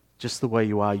just the way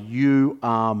you are. You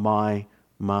are my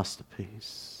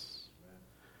masterpiece.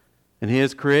 And He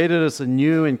has created us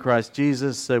anew in Christ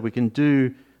Jesus so we can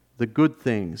do the good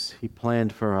things He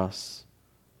planned for us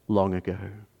long ago.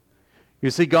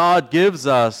 You see, God gives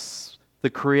us,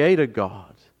 the Creator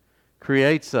God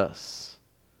creates us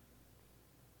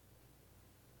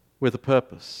with a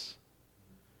purpose.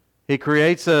 He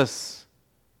creates us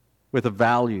with a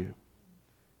value.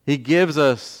 He gives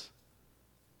us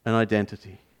an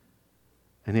identity.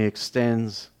 And He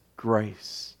extends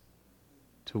grace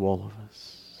to all of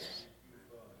us.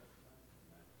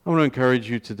 I want to encourage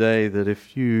you today that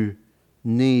if you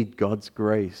need God's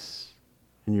grace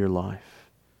in your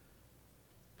life,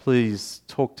 please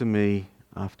talk to me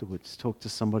afterwards. Talk to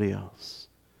somebody else.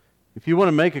 If you want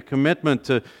to make a commitment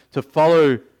to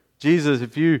follow Jesus,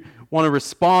 if you want to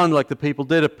respond like the people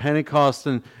did at Pentecost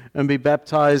and be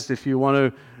baptized, if you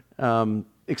want to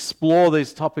explore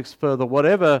these topics further,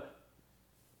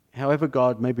 however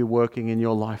God may be working in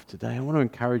your life today, I want to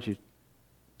encourage you,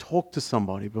 talk to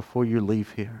somebody before you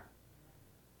leave here.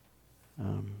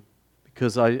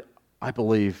 Because I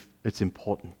believe it's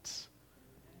important.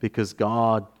 Because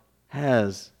God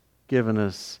has given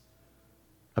us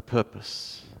a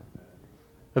purpose,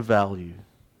 a value,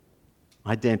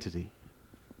 identity,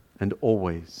 and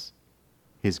always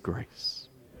His grace.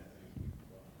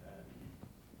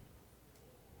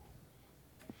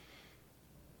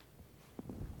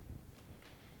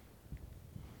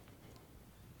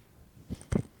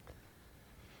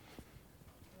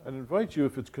 I'd invite you,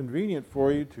 if it's convenient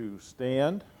for you, to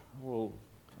stand. I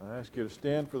ask you to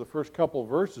stand for the first couple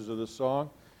verses of this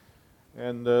song,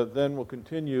 and then we'll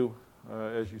continue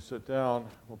as you sit down.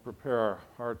 We'll prepare our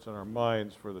hearts and our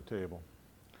minds for the table.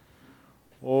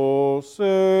 O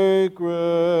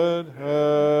sacred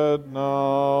head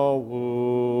now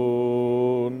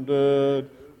wounded,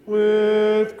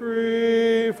 with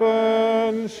grief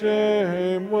and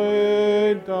shame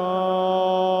weighed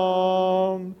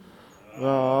down,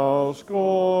 thou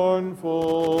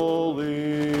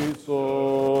scornfully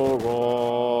surrounded,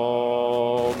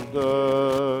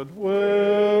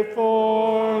 with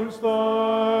thorns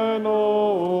thine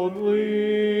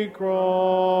only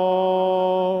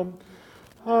crown.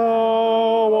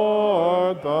 How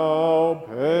art thou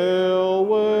pale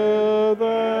with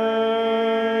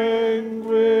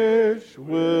anguish,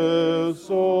 with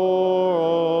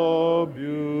sore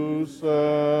abuse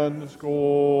and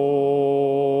scorn.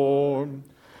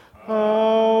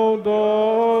 How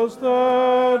does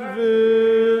that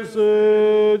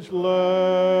visage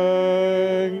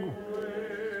languish,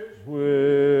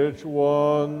 which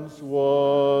once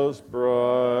was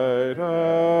bright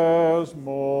as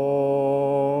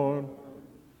morn?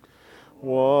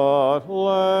 What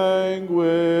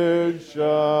language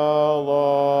shall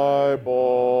I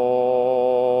borrow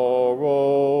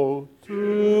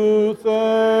to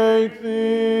thank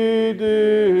thee,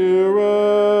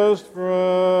 dearest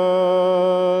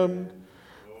friend,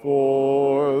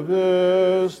 for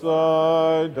this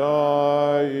thy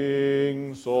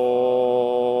dying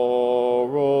sorrow,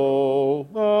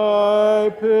 thy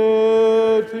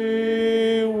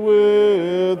pity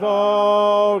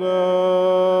without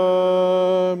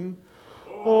end?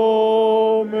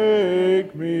 Oh,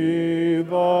 make me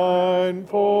thine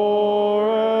forever,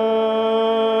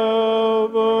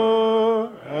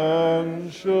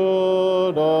 and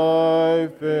should I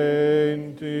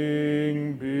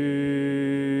fainting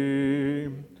be,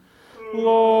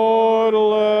 Lord,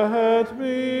 let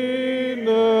me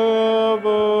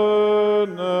never,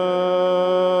 never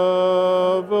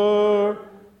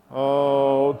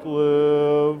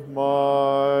outlive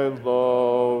my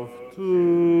love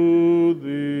to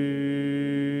thee.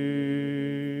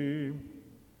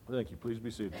 Thank you. Please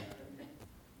be seated.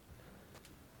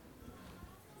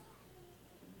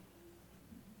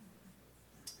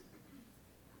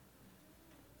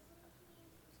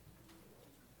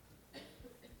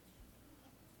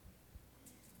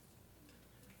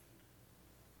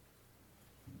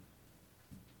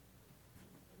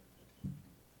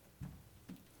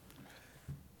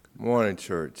 Morning,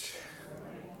 church.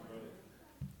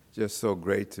 Just so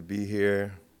great to be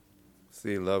here,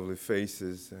 see lovely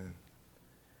faces, and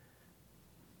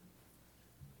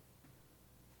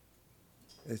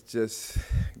it's just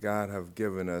God have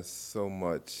given us so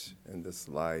much in this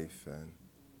life, and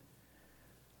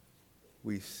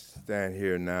we stand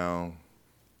here now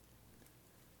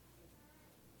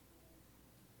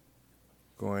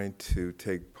going to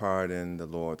take part in the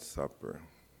Lord's Supper.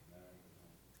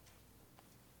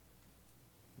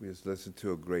 We just listened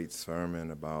to a great sermon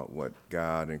about what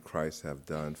God and Christ have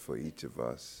done for each of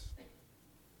us.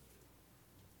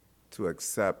 To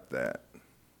accept that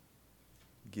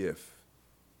gift,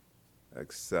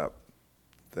 accept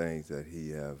things that He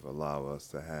have allowed us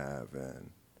to have, and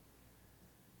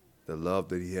the love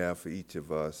that He have for each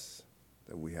of us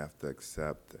that we have to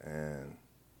accept, and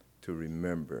to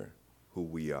remember who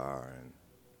we are and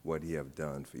what He have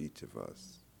done for each of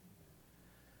us.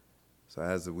 So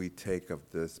as we take of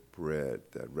this bread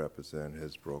that represents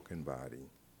His broken body,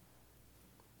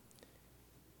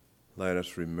 let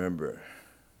us remember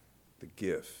the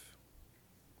gift,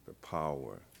 the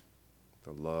power,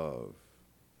 the love,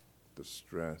 the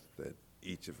strength that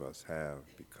each of us have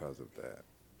because of that.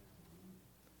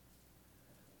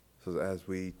 So as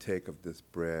we take of this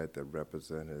bread that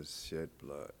represents His shed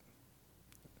blood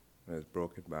and His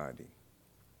broken body,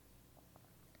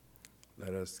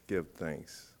 let us give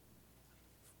thanks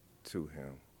to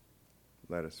Him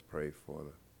let us pray for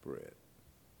the bread.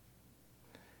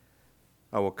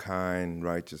 Our kind,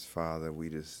 righteous Father, we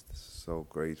just so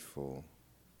grateful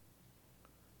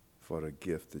for the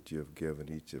gift that you have given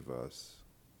each of us.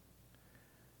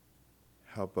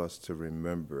 Help us to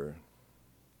remember,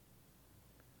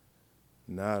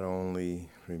 not only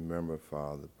remember,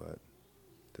 Father, but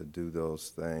to do those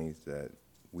things that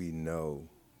we know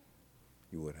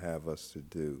you would have us to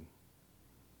do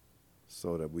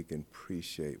so that we can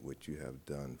appreciate what you have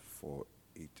done for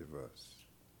each of us.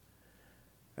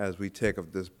 As we take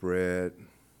of this bread,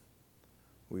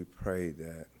 we pray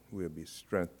that we'll be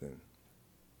strengthened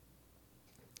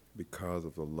because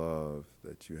of the love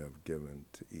that you have given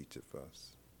to each of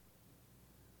us.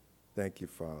 Thank you,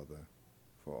 Father,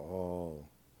 for all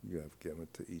you have given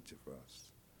to each of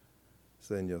us.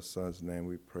 It's in your Son's name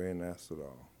we pray and ask it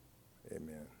all.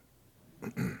 Amen.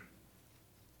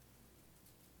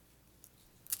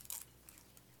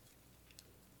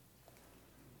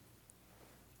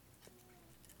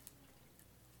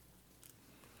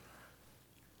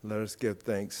 Let us give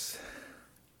thanks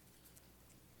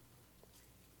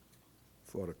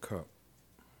for the cup.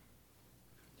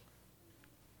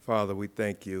 Father, we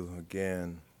thank you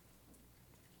again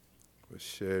for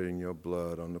shedding your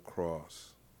blood on the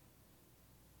cross,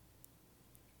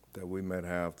 that we might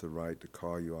have the right to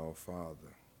call you our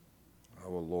Father, our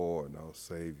Lord, our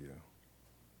Savior,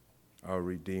 our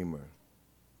Redeemer.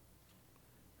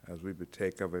 As we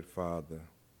partake of it, Father,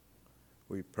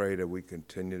 we pray that we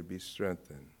continue to be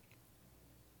strengthened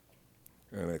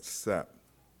and accept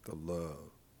the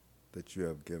love that you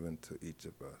have given to each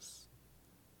of us.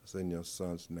 It's in your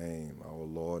Son's name, our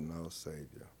Lord and our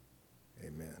Savior.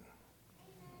 Amen.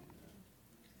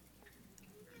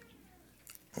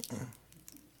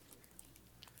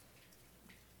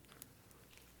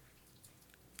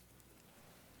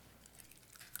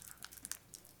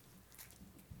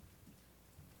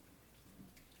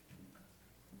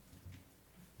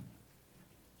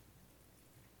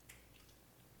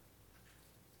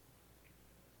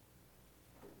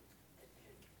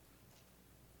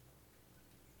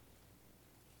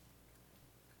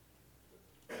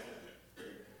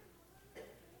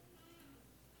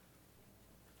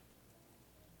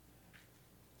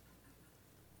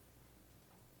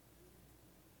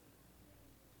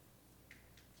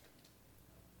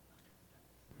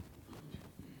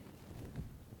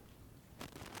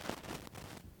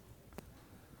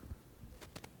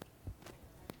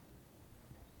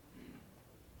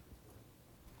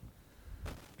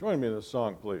 Join me in this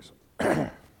song, please. I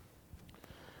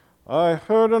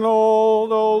heard an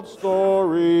old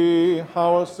story,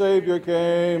 how a Savior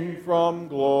came from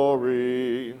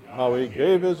glory, how he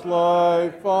gave his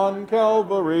life on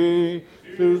Calvary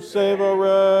to save a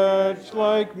wretch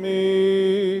like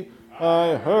me.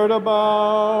 I heard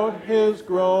about his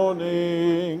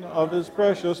groaning, of his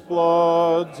precious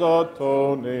blood's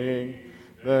atoning.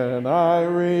 Then I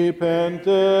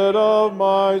repented of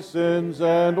my sins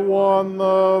and won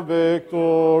the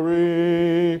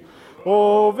victory.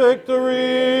 Oh,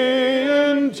 victory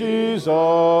in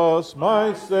Jesus,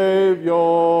 my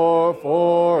Savior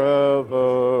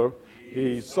forever.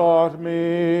 He sought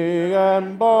me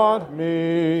and bought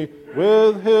me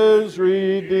with his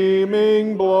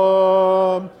redeeming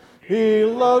blood. He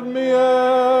loved me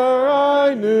ere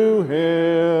I knew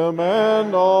him,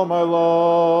 and all my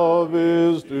love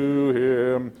is to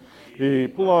him. He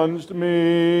plunged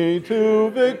me to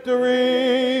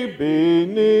victory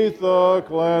beneath the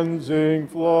cleansing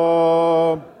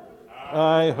flood.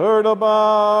 I heard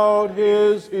about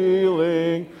his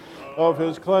healing, of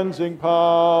his cleansing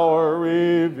power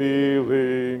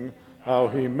revealing, how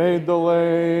he made the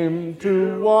lame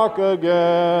to walk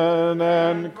again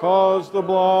and caused the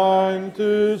blind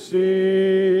to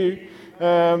see.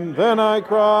 And then I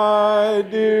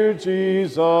cried, dear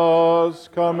Jesus,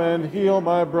 come and heal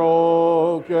my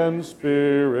broken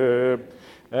spirit.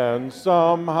 And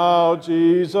somehow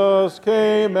Jesus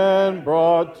came and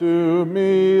brought to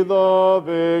me the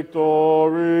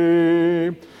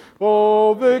victory.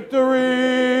 Oh,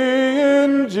 victory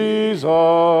in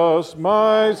Jesus,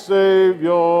 my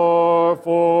Savior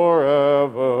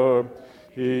forever.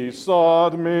 He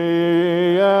sought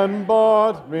me and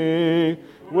bought me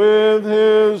with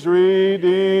his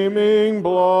redeeming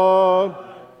blood.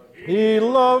 He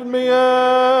loved me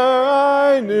ere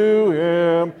I knew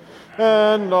him,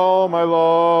 and all my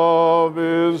love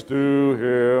is to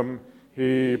him.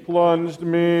 He plunged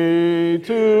me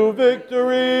to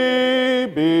victory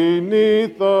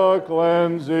beneath the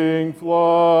cleansing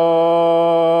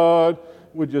flood.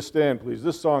 Would you stand, please?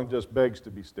 This song just begs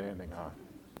to be standing on.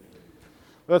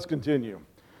 Let's continue.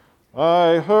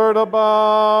 I heard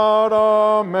about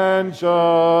a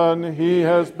mansion He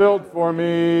has built for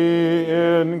me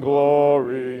in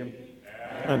glory.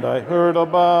 And I heard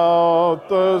about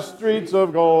the streets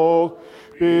of gold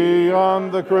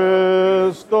beyond the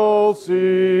crystal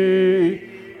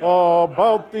sea,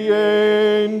 about the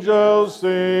angels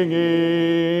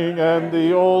singing and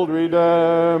the old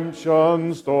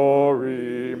redemption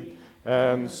story.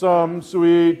 And some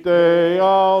sweet day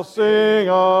I'll sing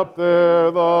up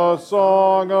there the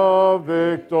song of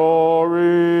victory.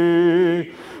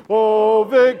 Oh,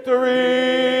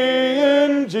 victory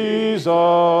in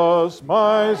Jesus,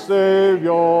 my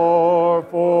Savior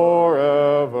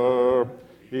forever.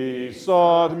 He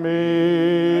sought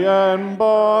me and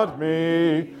bought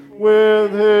me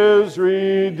with His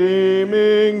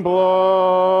redeeming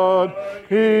blood.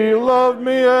 He loved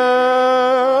me ere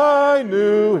I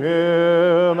knew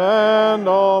Him, and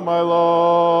all my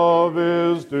love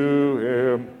is to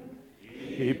Him.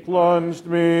 He plunged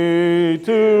me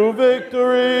to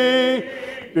victory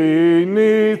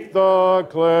beneath the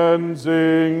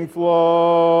cleansing flood.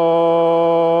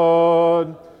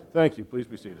 Thank you. Please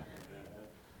be seated.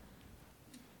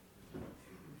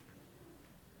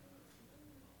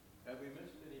 Have we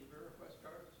missed any prayer request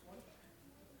cards this morning?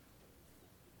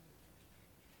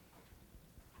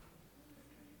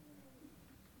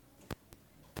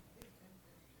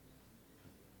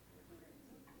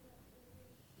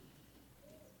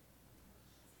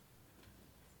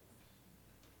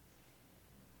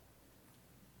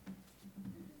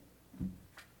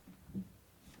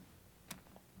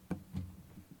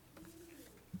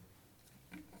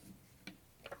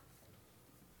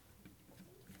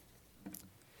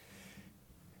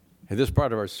 At this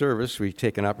part of our service, we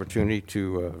take an opportunity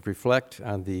to reflect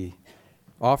on the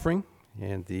offering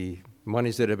and the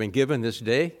monies that have been given this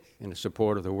day in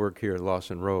support of the work here at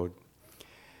Lawson Road.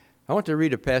 I want to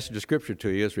read a passage of Scripture to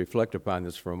you as we reflect upon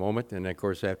this for a moment, and of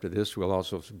course after this we'll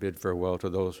also bid farewell to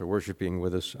those who are worshiping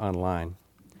with us online.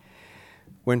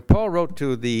 When Paul wrote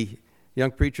to the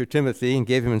young preacher Timothy and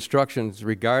gave him instructions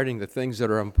regarding the things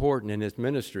that are important in his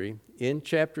ministry, in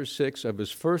chapter 6 of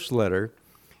his first letter,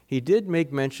 he did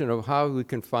make mention of how we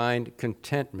can find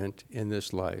contentment in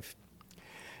this life.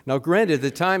 Now, granted, at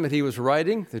the time that he was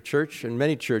writing, the church and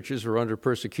many churches were under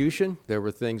persecution. There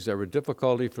were things that were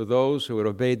difficulty for those who had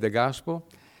obeyed the gospel.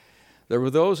 There were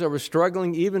those that were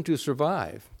struggling even to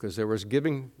survive, because there was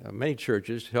giving many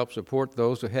churches to help support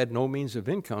those who had no means of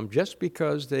income just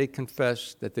because they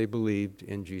confessed that they believed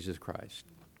in Jesus Christ.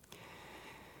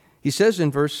 He says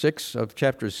in verse 6 of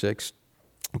chapter 6,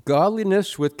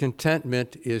 "Godliness with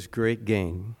contentment is great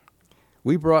gain.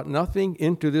 We brought nothing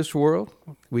into this world.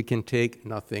 We can take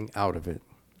nothing out of it.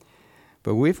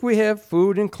 But if we have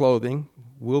food and clothing,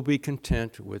 we'll be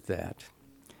content with that."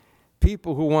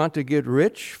 People who want to get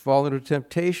rich fall into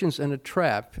temptations and a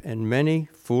trap and many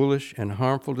foolish and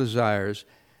harmful desires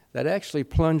that actually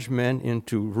plunge men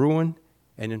into ruin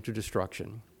and into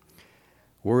destruction.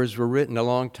 Words were written a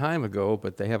long time ago,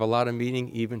 but they have a lot of meaning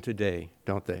even today,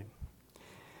 don't they?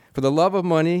 For the love of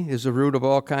money is the root of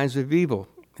all kinds of evil,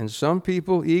 and some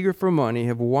people eager for money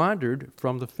have wandered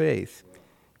from the faith,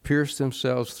 pierced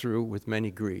themselves through with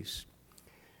many griefs.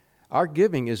 Our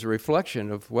giving is a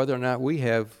reflection of whether or not we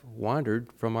have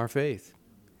wandered from our faith.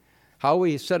 How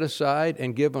we set aside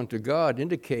and give unto God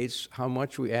indicates how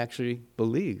much we actually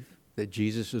believe that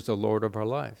Jesus is the Lord of our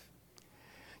life.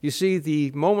 You see,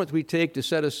 the moment we take to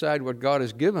set aside what God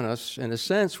has given us, in a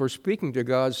sense, we're speaking to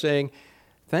God saying,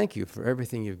 "Thank you for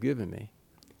everything you've given me."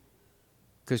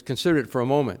 Because consider it for a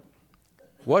moment.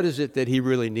 What is it that He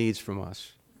really needs from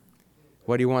us?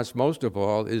 What He wants most of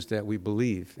all is that we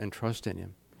believe and trust in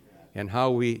Him. And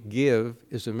how we give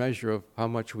is a measure of how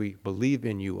much we believe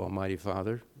in You, Almighty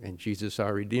Father, and Jesus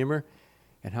our Redeemer,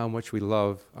 and how much we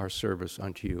love our service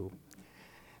unto You.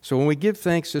 So when we give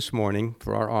thanks this morning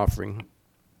for our offering,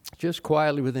 just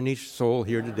quietly within each soul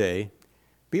here today,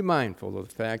 be mindful of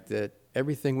the fact that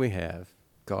everything we have,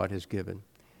 God has given.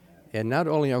 And not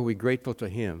only are we grateful to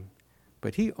Him,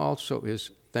 but He also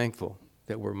is thankful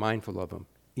that we're mindful of Him,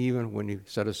 even when we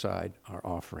set aside our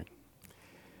offering.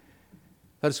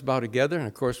 Let us bow together, and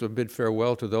of course we'll bid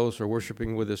farewell to those who are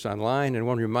worshiping with us online. And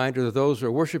one reminder to those who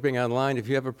are worshiping online, if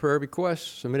you have a prayer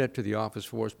request, submit it to the office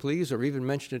for us, please, or even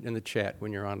mention it in the chat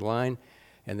when you're online,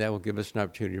 and that will give us an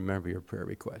opportunity to remember your prayer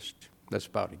request. Let's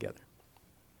bow together.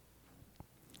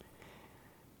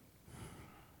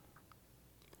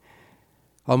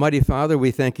 Almighty Father, we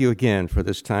thank You again for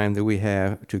this time that we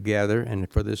have to gather and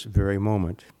for this very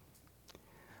moment.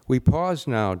 We pause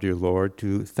now, dear Lord,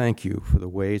 to thank You for the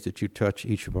ways that You touch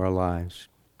each of our lives.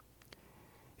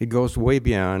 It goes way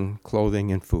beyond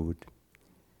clothing and food.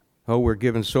 Oh, we're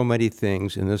given so many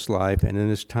things in this life and in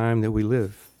this time that we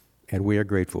live, and we are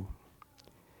grateful.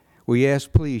 We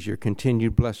ask, please, your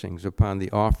continued blessings upon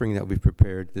the offering that we've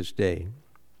prepared this day.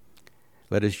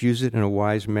 Let us use it in a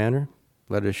wise manner.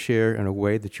 Let us share in a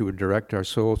way that you would direct our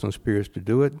souls and spirits to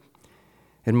do it.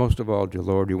 And most of all, dear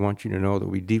Lord, we want you to know that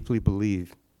we deeply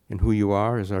believe in who you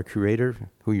are as our Creator,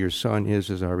 who your Son is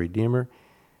as our Redeemer,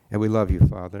 and we love you,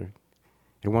 Father,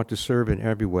 and want to serve in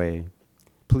every way.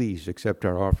 Please accept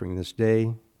our offering this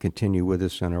day. Continue with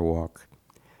us on our walk.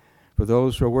 For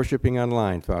those who are worshiping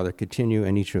online, Father, continue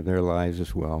in each of their lives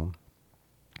as well.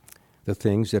 The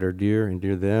things that are dear and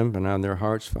dear to them and on their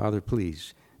hearts, Father,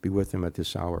 please be with them at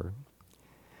this hour.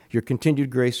 Your continued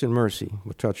grace and mercy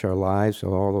will touch our lives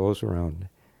and all those around.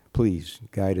 Please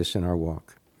guide us in our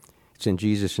walk. It's in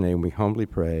Jesus' name we humbly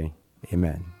pray.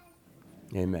 Amen.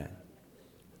 Amen.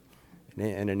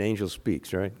 And an angel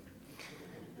speaks, right?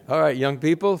 All right, young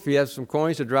people, if you have some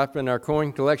coins to drop in our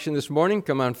coin collection this morning,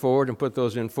 come on forward and put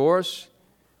those in for us.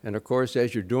 And of course,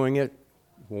 as you're doing it,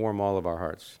 warm all of our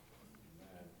hearts.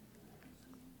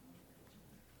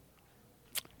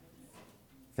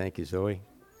 Thank you, Zoe.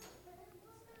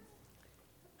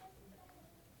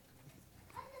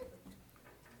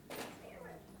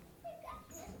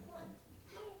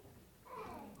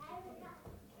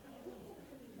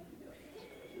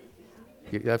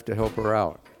 You have to help her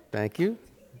out. Thank you.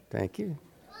 Thank you.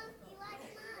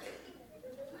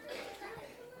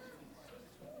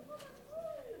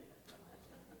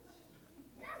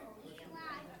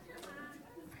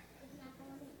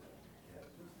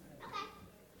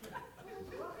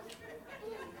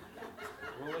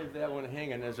 We'll leave that one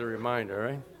hanging as a reminder,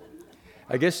 right?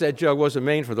 I guess that jug wasn't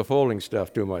made for the folding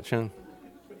stuff too much, huh?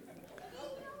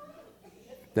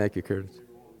 Thank you, Curtis.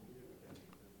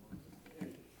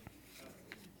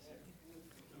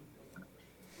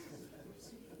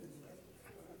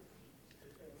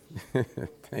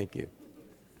 Thank you.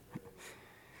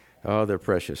 Oh, they're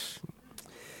precious.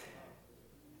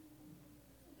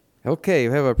 Okay,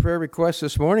 we have a prayer request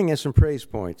this morning and some praise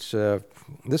points.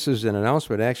 This is an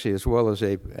announcement, actually, as well as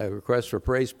a request for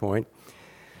praise point.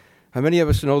 Many of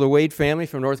us know the Wade family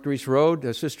from North Greece Road.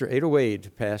 Sister Ada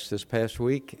Wade passed this past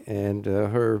week, and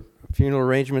her funeral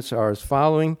arrangements are as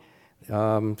following.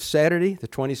 Saturday, the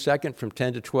 22nd, from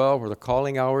 10 to 12, are the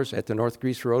calling hours at the North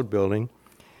Greece Road building,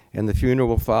 and the funeral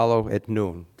will follow at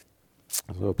noon.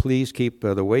 So please keep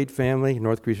the Wade family,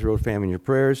 North Greece Road family, in your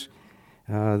prayers.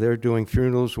 They're doing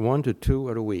funerals 1 to 2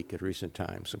 a week at recent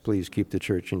times, so please keep the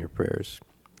church in your prayers.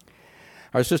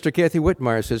 Our sister Kathy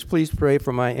Whitmire says, please pray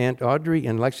for my Aunt Audrey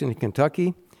in Lexington,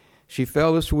 Kentucky. She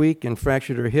fell this week and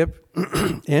fractured her hip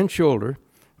and shoulder.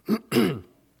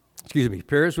 Excuse me.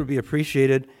 Prayers would be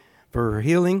appreciated for her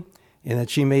healing and that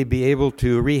she may be able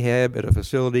to rehab at a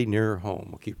facility near her home.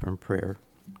 We'll keep her in prayer.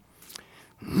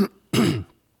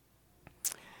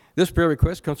 This prayer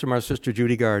request comes from our sister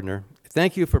Judy Gardner.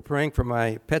 Thank you for praying for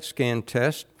my PET scan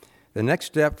test. The next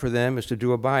step for them is to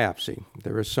do a biopsy.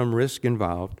 There is some risk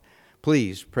involved.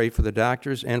 Please pray for the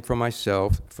doctors and for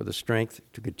myself for the strength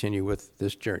to continue with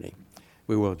this journey.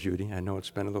 We will, Judy. I know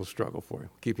it's been a little struggle for you.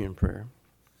 Keep you in prayer.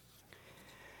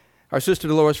 Our sister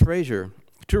Dolores Frazier,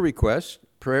 2 requests.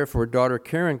 Prayer for her daughter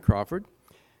Karen Crawford.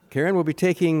 Karen will be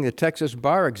taking the Texas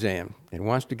bar exam and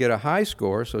wants to get a high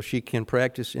score so she can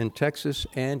practice in Texas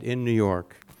and in New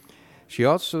York. She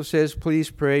also says, please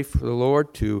pray for the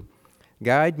Lord to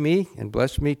guide me and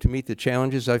bless me to meet the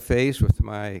challenges I face with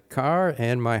my car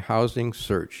and my housing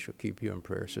search. I'll keep you in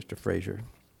prayer, Sister Frazier.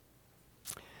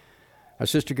 Our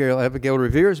sister Abigail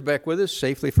Revere is back with us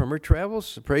safely from her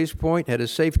travels. Praise Point had a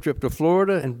safe trip to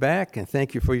Florida and back, and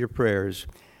thank you for your prayers.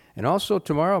 And also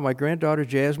tomorrow, my granddaughter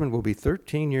Jasmine will be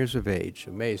 13 years of age.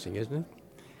 Amazing, isn't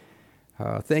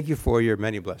it? Thank you for your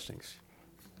many blessings.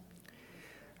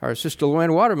 Our sister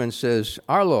Luann Waterman says,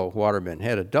 Arlo Waterman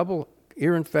had a double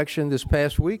ear infection this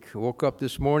past week. Woke up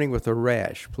this morning with a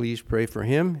rash. Please pray for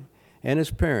him and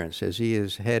his parents as he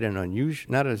has had an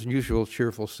not as usual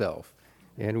cheerful self.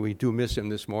 And we do miss him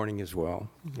this morning as well.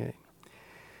 Okay.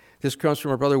 This comes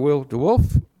from our brother Will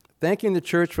DeWolf. Thanking the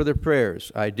church for their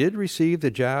prayers. I did receive the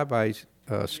job I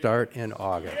start in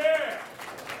August. Yeah.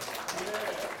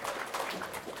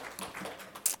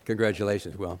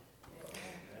 Congratulations, Will.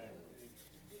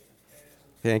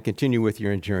 And continue with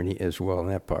your journey as well in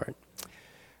that part.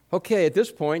 Okay, at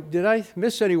this point, did I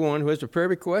miss anyone who has a prayer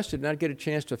request? Did not get a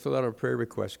chance to fill out a prayer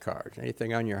request card?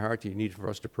 Anything on your heart that you need for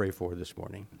us to pray for this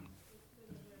morning?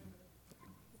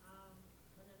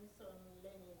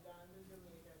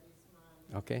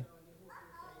 Okay.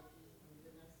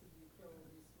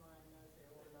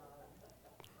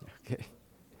 Okay.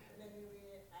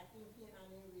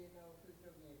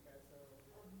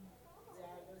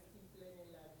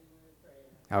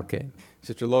 Okay.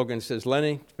 Sister Logan says,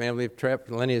 Lenny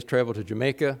has traveled to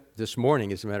Jamaica this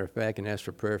morning, as a matter of fact, and asked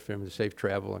for prayer for him, to safe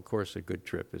travel, and of course, a good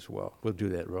trip as well. We'll do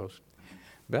that, Rose.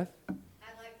 Beth? I'd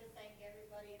like to thank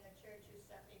everybody in the church who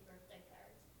sent me birthday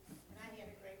cards, and I had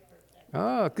a great birthday.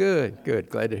 Oh, good, good.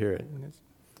 Glad to hear it.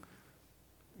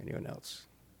 Anyone else?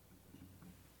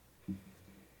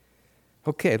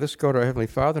 Okay, let's go to our Heavenly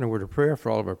Father and a word of prayer for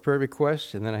all of our prayer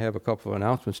requests, and then I have a couple of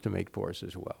announcements to make for us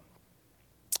as well.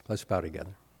 Let's bow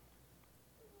together.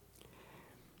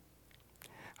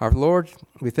 Our Lord,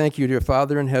 we thank you, dear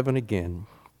Father in heaven, again,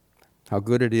 how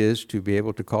good it is to be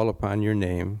able to call upon your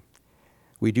name.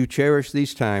 We do cherish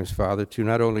these times, Father, to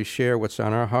not only share what's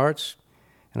on our hearts,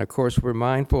 and of course we're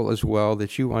mindful as well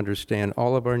that you understand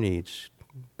all of our needs,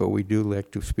 but we do like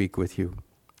to speak with you.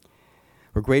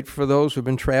 We're grateful for those who've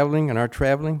been traveling and are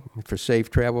traveling. For safe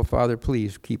travel, Father,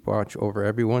 please keep watch over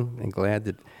everyone, and glad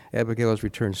that Abigail has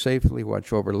returned safely.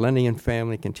 Watch over Lenny and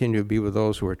family. Continue to be with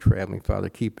those who are traveling. Father,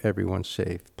 keep everyone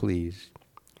safe, please.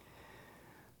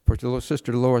 For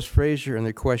Sister Dolores Frazier and the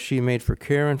request she made for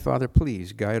Karen, Father,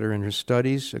 please guide her in her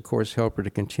studies. Of course, help her to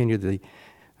continue the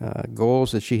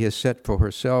goals that she has set for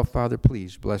herself. Father,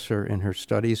 please bless her in her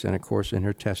studies and, of course, in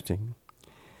her testing.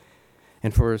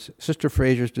 And for Sister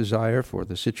Frazier's desire for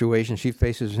the situation she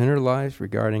faces in her life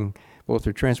regarding both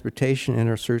her transportation and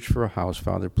her search for a house,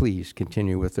 Father, please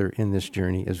continue with her in this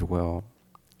journey as well.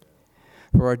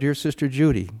 For our dear Sister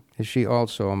Judy, as she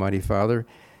also, Almighty Father,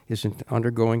 is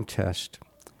undergoing tests,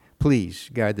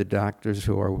 please guide the doctors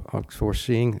who are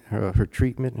foreseeing her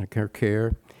treatment and her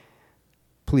care.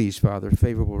 Please, Father,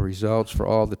 favorable results for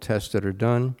all the tests that are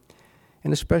done,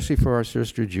 and especially for our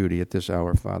Sister Judy at this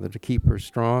hour, Father, to keep her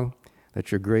strong. Let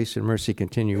your grace and mercy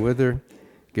continue with her.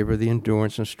 Give her the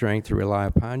endurance and strength to rely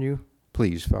upon you.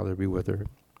 Please, Father, be with her.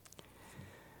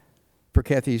 For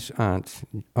Kathy's aunt,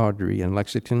 Audrey, in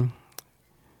Lexington,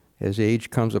 as age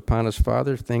comes upon us,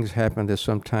 Father, things happen that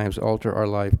sometimes alter our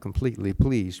life completely.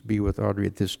 Please be with Audrey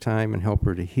at this time and help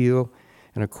her to heal.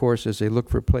 And, of course, as they look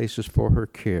for places for her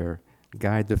care,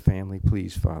 guide the family,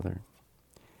 please, Father.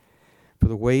 For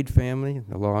the Wade family,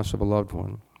 the loss of a loved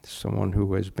one, someone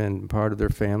who has been part of their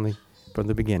family from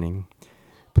the beginning.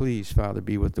 Please, Father,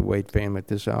 be with the Wade family at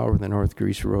this hour in the North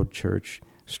Grease Road Church.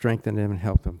 Strengthen them and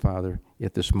help them, Father,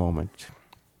 at this moment.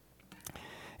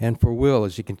 And for Will,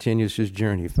 as he continues his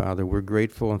journey, Father, we're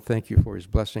grateful and thank you for his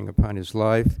blessing upon his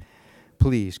life.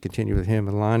 Please continue with him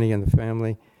and Lonnie and the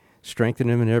family. Strengthen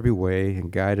him in every way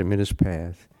and guide him in his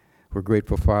path. We're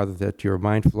grateful, Father, that you're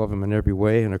mindful of him in every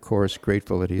way, and, of course,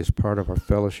 grateful that he is part of our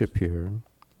fellowship here.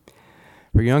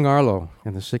 For young Arlo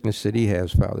and the sickness that he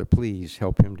has, Father, please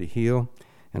help him to heal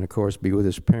and, of course, be with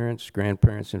his parents,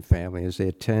 grandparents, and family as they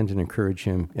attend and encourage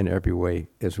him in every way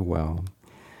as well.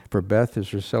 For Beth,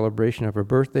 as her celebration of her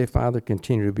birthday, Father,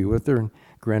 continue to be with her and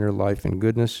grant her life and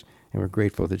goodness, and we're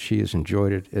grateful that she has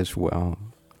enjoyed it as well.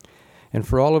 And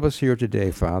for all of us here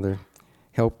today, Father,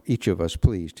 help each of us,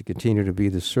 please, to continue to be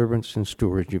the servants and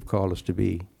stewards you've called us to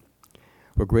be.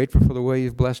 We're grateful for the way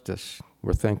you've blessed us.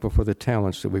 We're thankful for the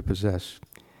talents that we possess.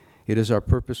 It is our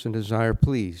purpose and desire,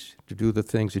 please, to do the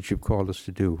things that you've called us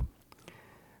to do.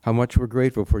 How much we're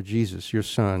grateful for Jesus, your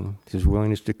Son, his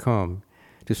willingness to come,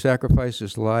 to sacrifice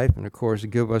his life, and, of course, to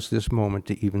give us this moment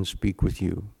to even speak with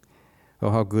you. Oh,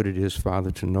 how good it is,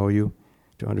 Father, to know you,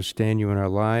 to understand you in our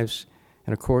lives,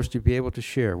 and, of course, to be able to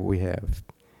share what we have.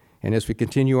 And as we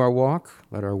continue our walk,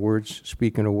 let our words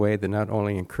speak in a way that not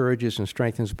only encourages and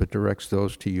strengthens, but directs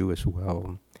those to you as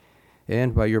well.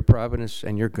 And by your providence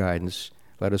and your guidance,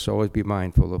 let us always be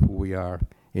mindful of who we are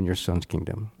in your Son's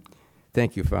kingdom.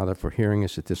 Thank you, Father, for hearing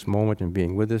us at this moment and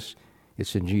being with us.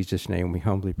 It's in Jesus' name we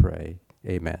humbly pray.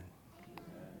 Amen.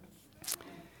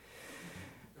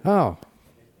 Oh,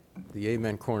 the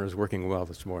Amen corner is working well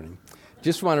this morning.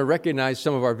 Just want to recognize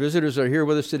some of our visitors that are here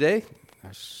with us today.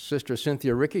 Our Sister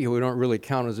Cynthia Rickey, who we don't really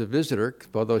count as a visitor,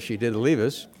 although she did leave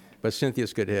us, but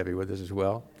Cynthia's good to have you with us as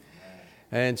well.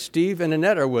 And Steve and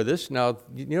Annette are with us. Now,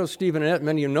 you know Steve and Annette,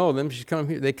 many of you know them.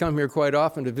 They come here quite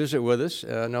often to visit with us.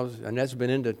 Now, Annette's been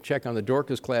in to check on the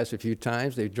Dorcas class a few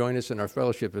times. They've joined us in our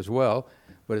fellowship as well,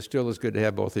 but it still is good to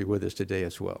have both of you with us today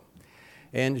as well.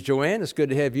 And Joanne, it's good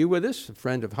to have you with us, a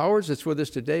friend of Howard's that's with us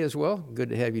today as well. Good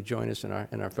to have you join us in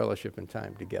our fellowship and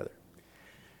time together.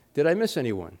 Did I miss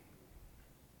anyone?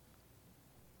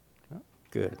 Oh,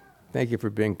 good. Thank you for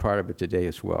being part of it today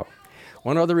as well.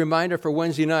 One other reminder for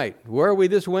Wednesday night. Where are we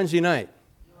this Wednesday night?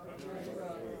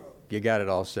 You got it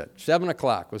all set. 7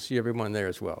 o'clock. We'll see everyone there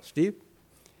as well. Steve?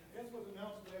 As was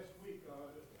announced last week,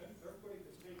 everybody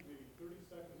can take maybe 30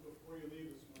 seconds before you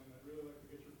leave this morning. I'd really like to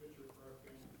get your picture for our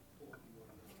family.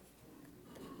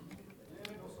 And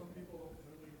I know some people don't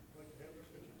really like to have their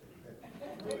picture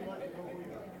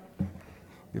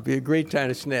It'd be a great time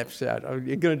to snapshot. Are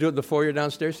you going to do it in the foyer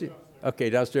downstairs? Okay,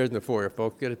 downstairs in the foyer,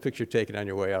 folks. Get a picture taken on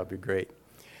your way out. It'd be great.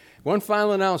 One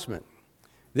final announcement.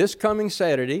 This coming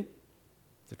Saturday,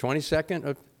 the 22nd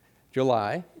of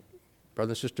July,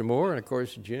 Brother and Sister Moore, and of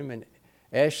course Jim and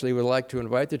Ashley would like to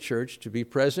invite the church to be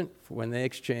present when they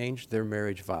exchange their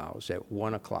marriage vows at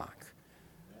 1 o'clock.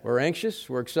 We're anxious.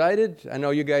 We're excited. I know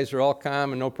you guys are all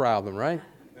calm and no problem, right?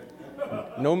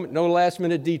 No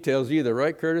last-minute details either,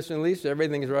 right, Curtis and Lisa?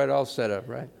 Everything's right, all set up,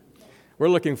 right? We're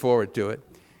looking forward to it.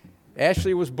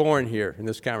 Ashley was born here in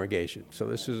this congregation, so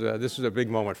this is a big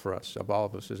moment for us, of all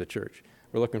of us as a church.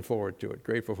 We're looking forward to it.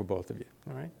 Grateful for both of you,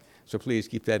 all right? So please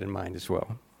keep that in mind as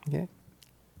well, okay?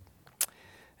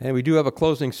 And we do have a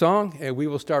closing song, and we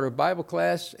will start our Bible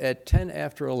class at 10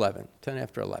 after 11,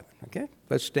 okay?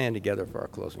 Let's stand together for our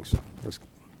closing song. Let's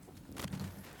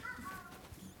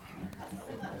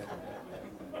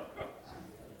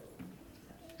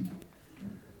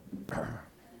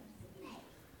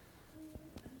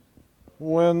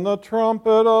When the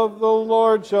trumpet of the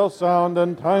Lord shall sound,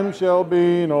 and time shall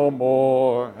be no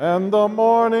more, and the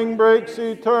morning breaks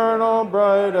eternal,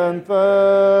 bright and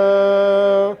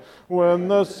fair, when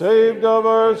the saved of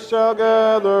earth shall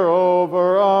gather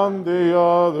over on the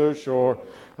other shore,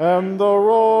 and the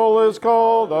roll is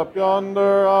called up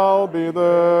yonder, I'll be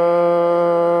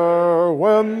there.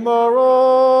 When the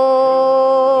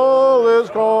roll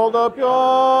is called up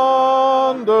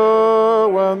yonder,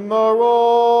 when the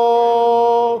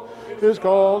roll is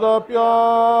called up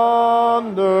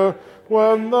yonder,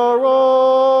 when the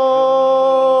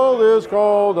roll is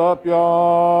called up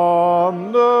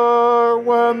yonder,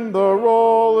 when the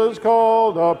roll is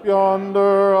called up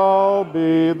yonder, I'll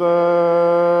be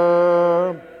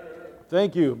there.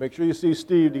 Thank you. Make sure you see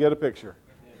Steve to get a picture.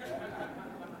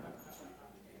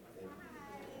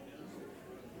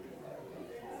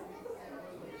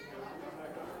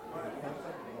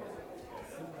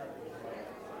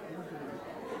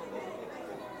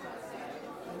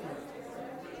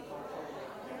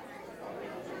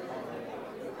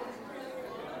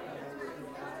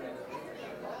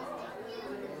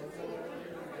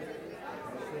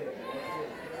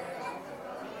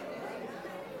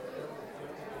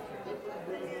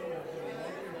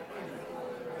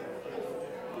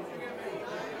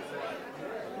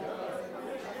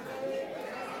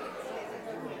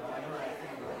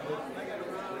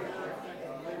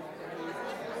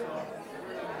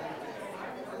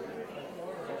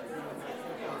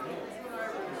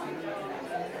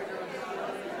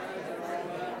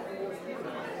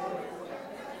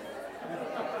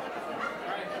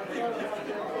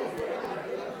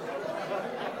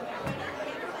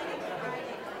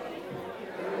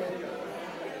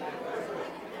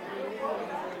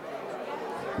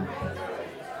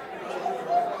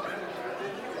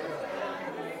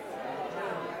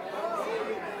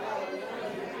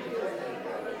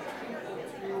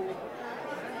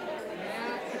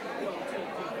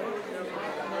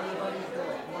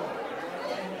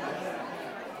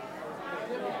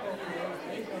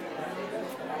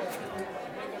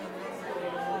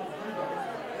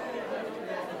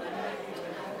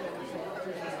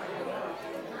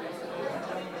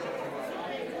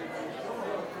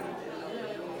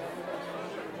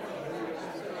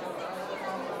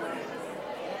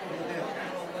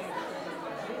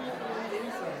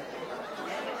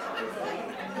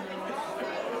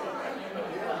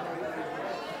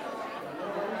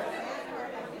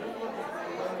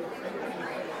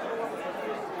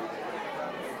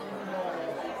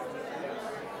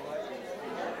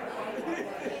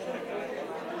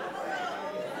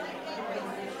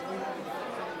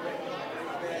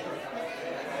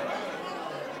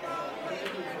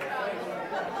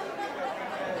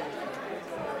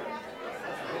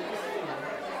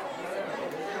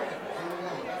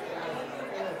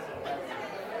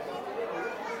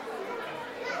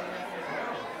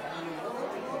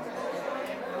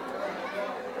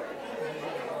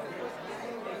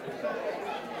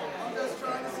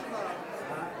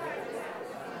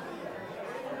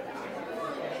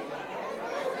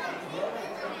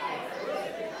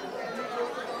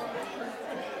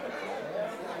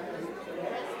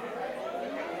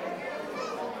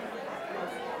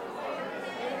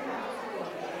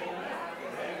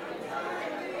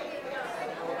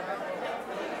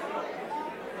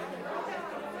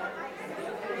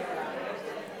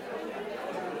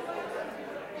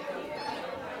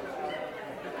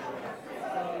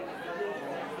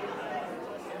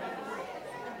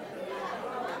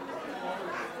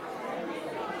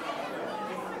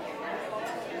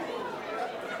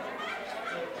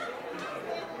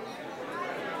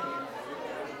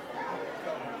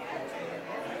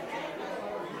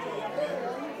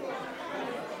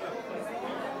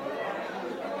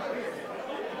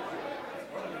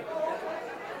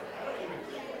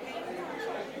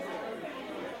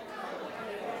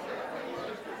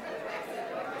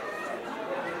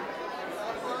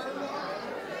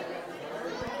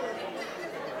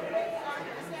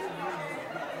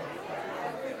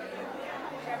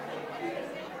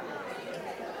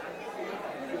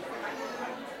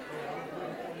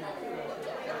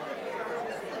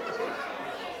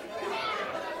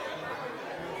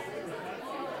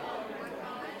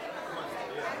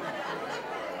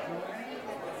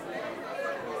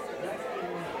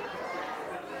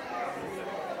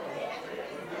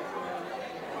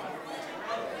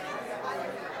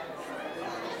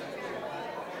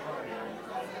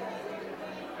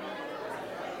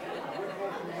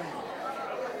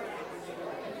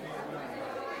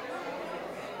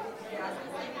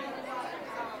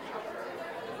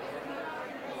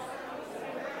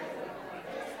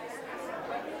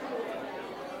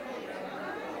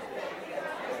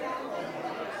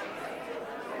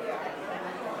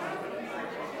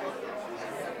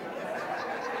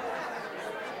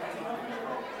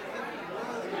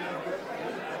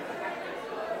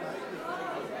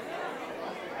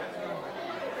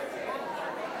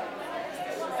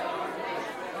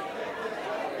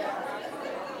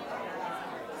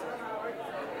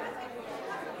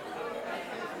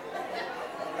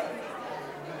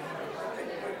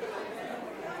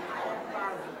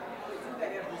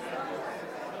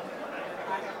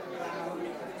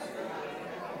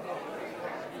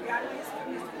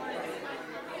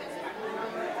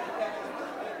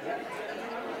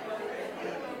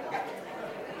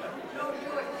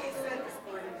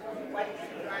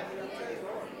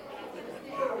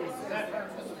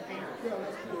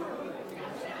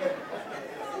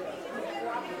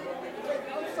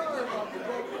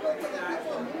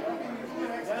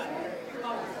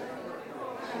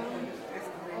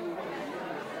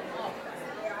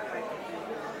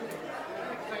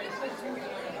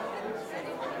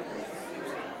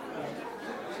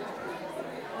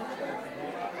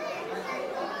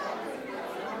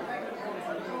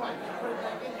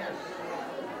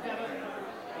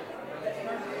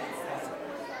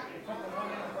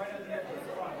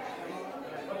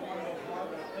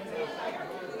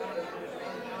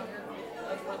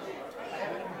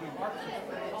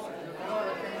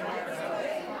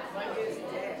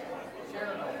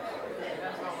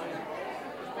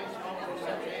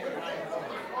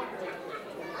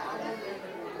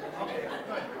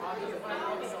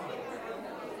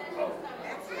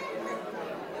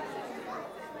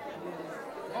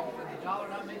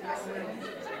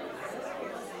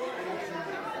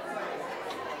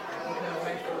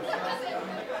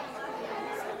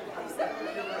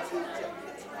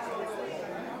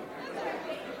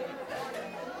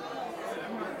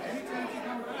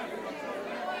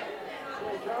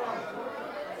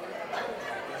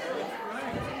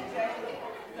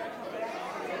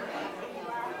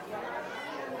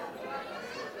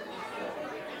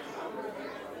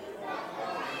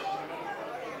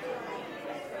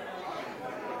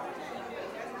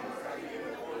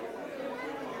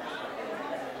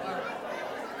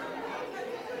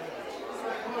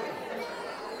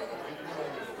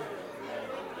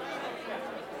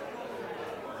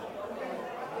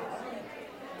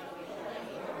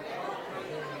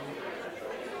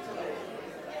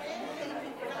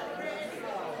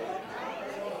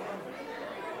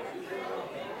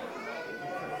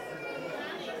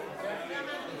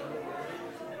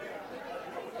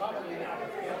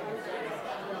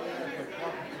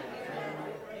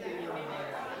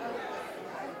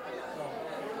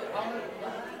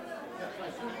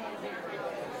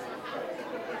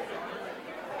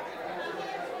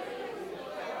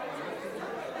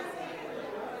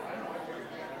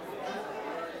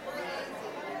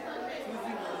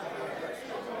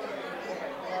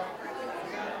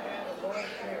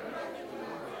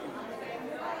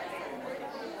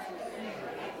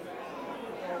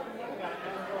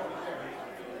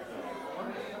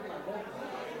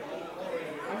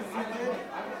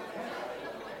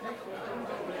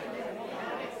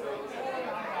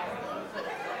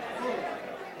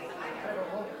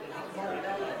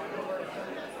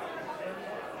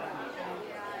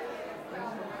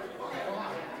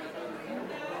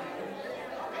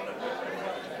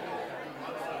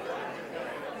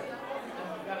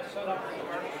 Set up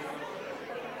for the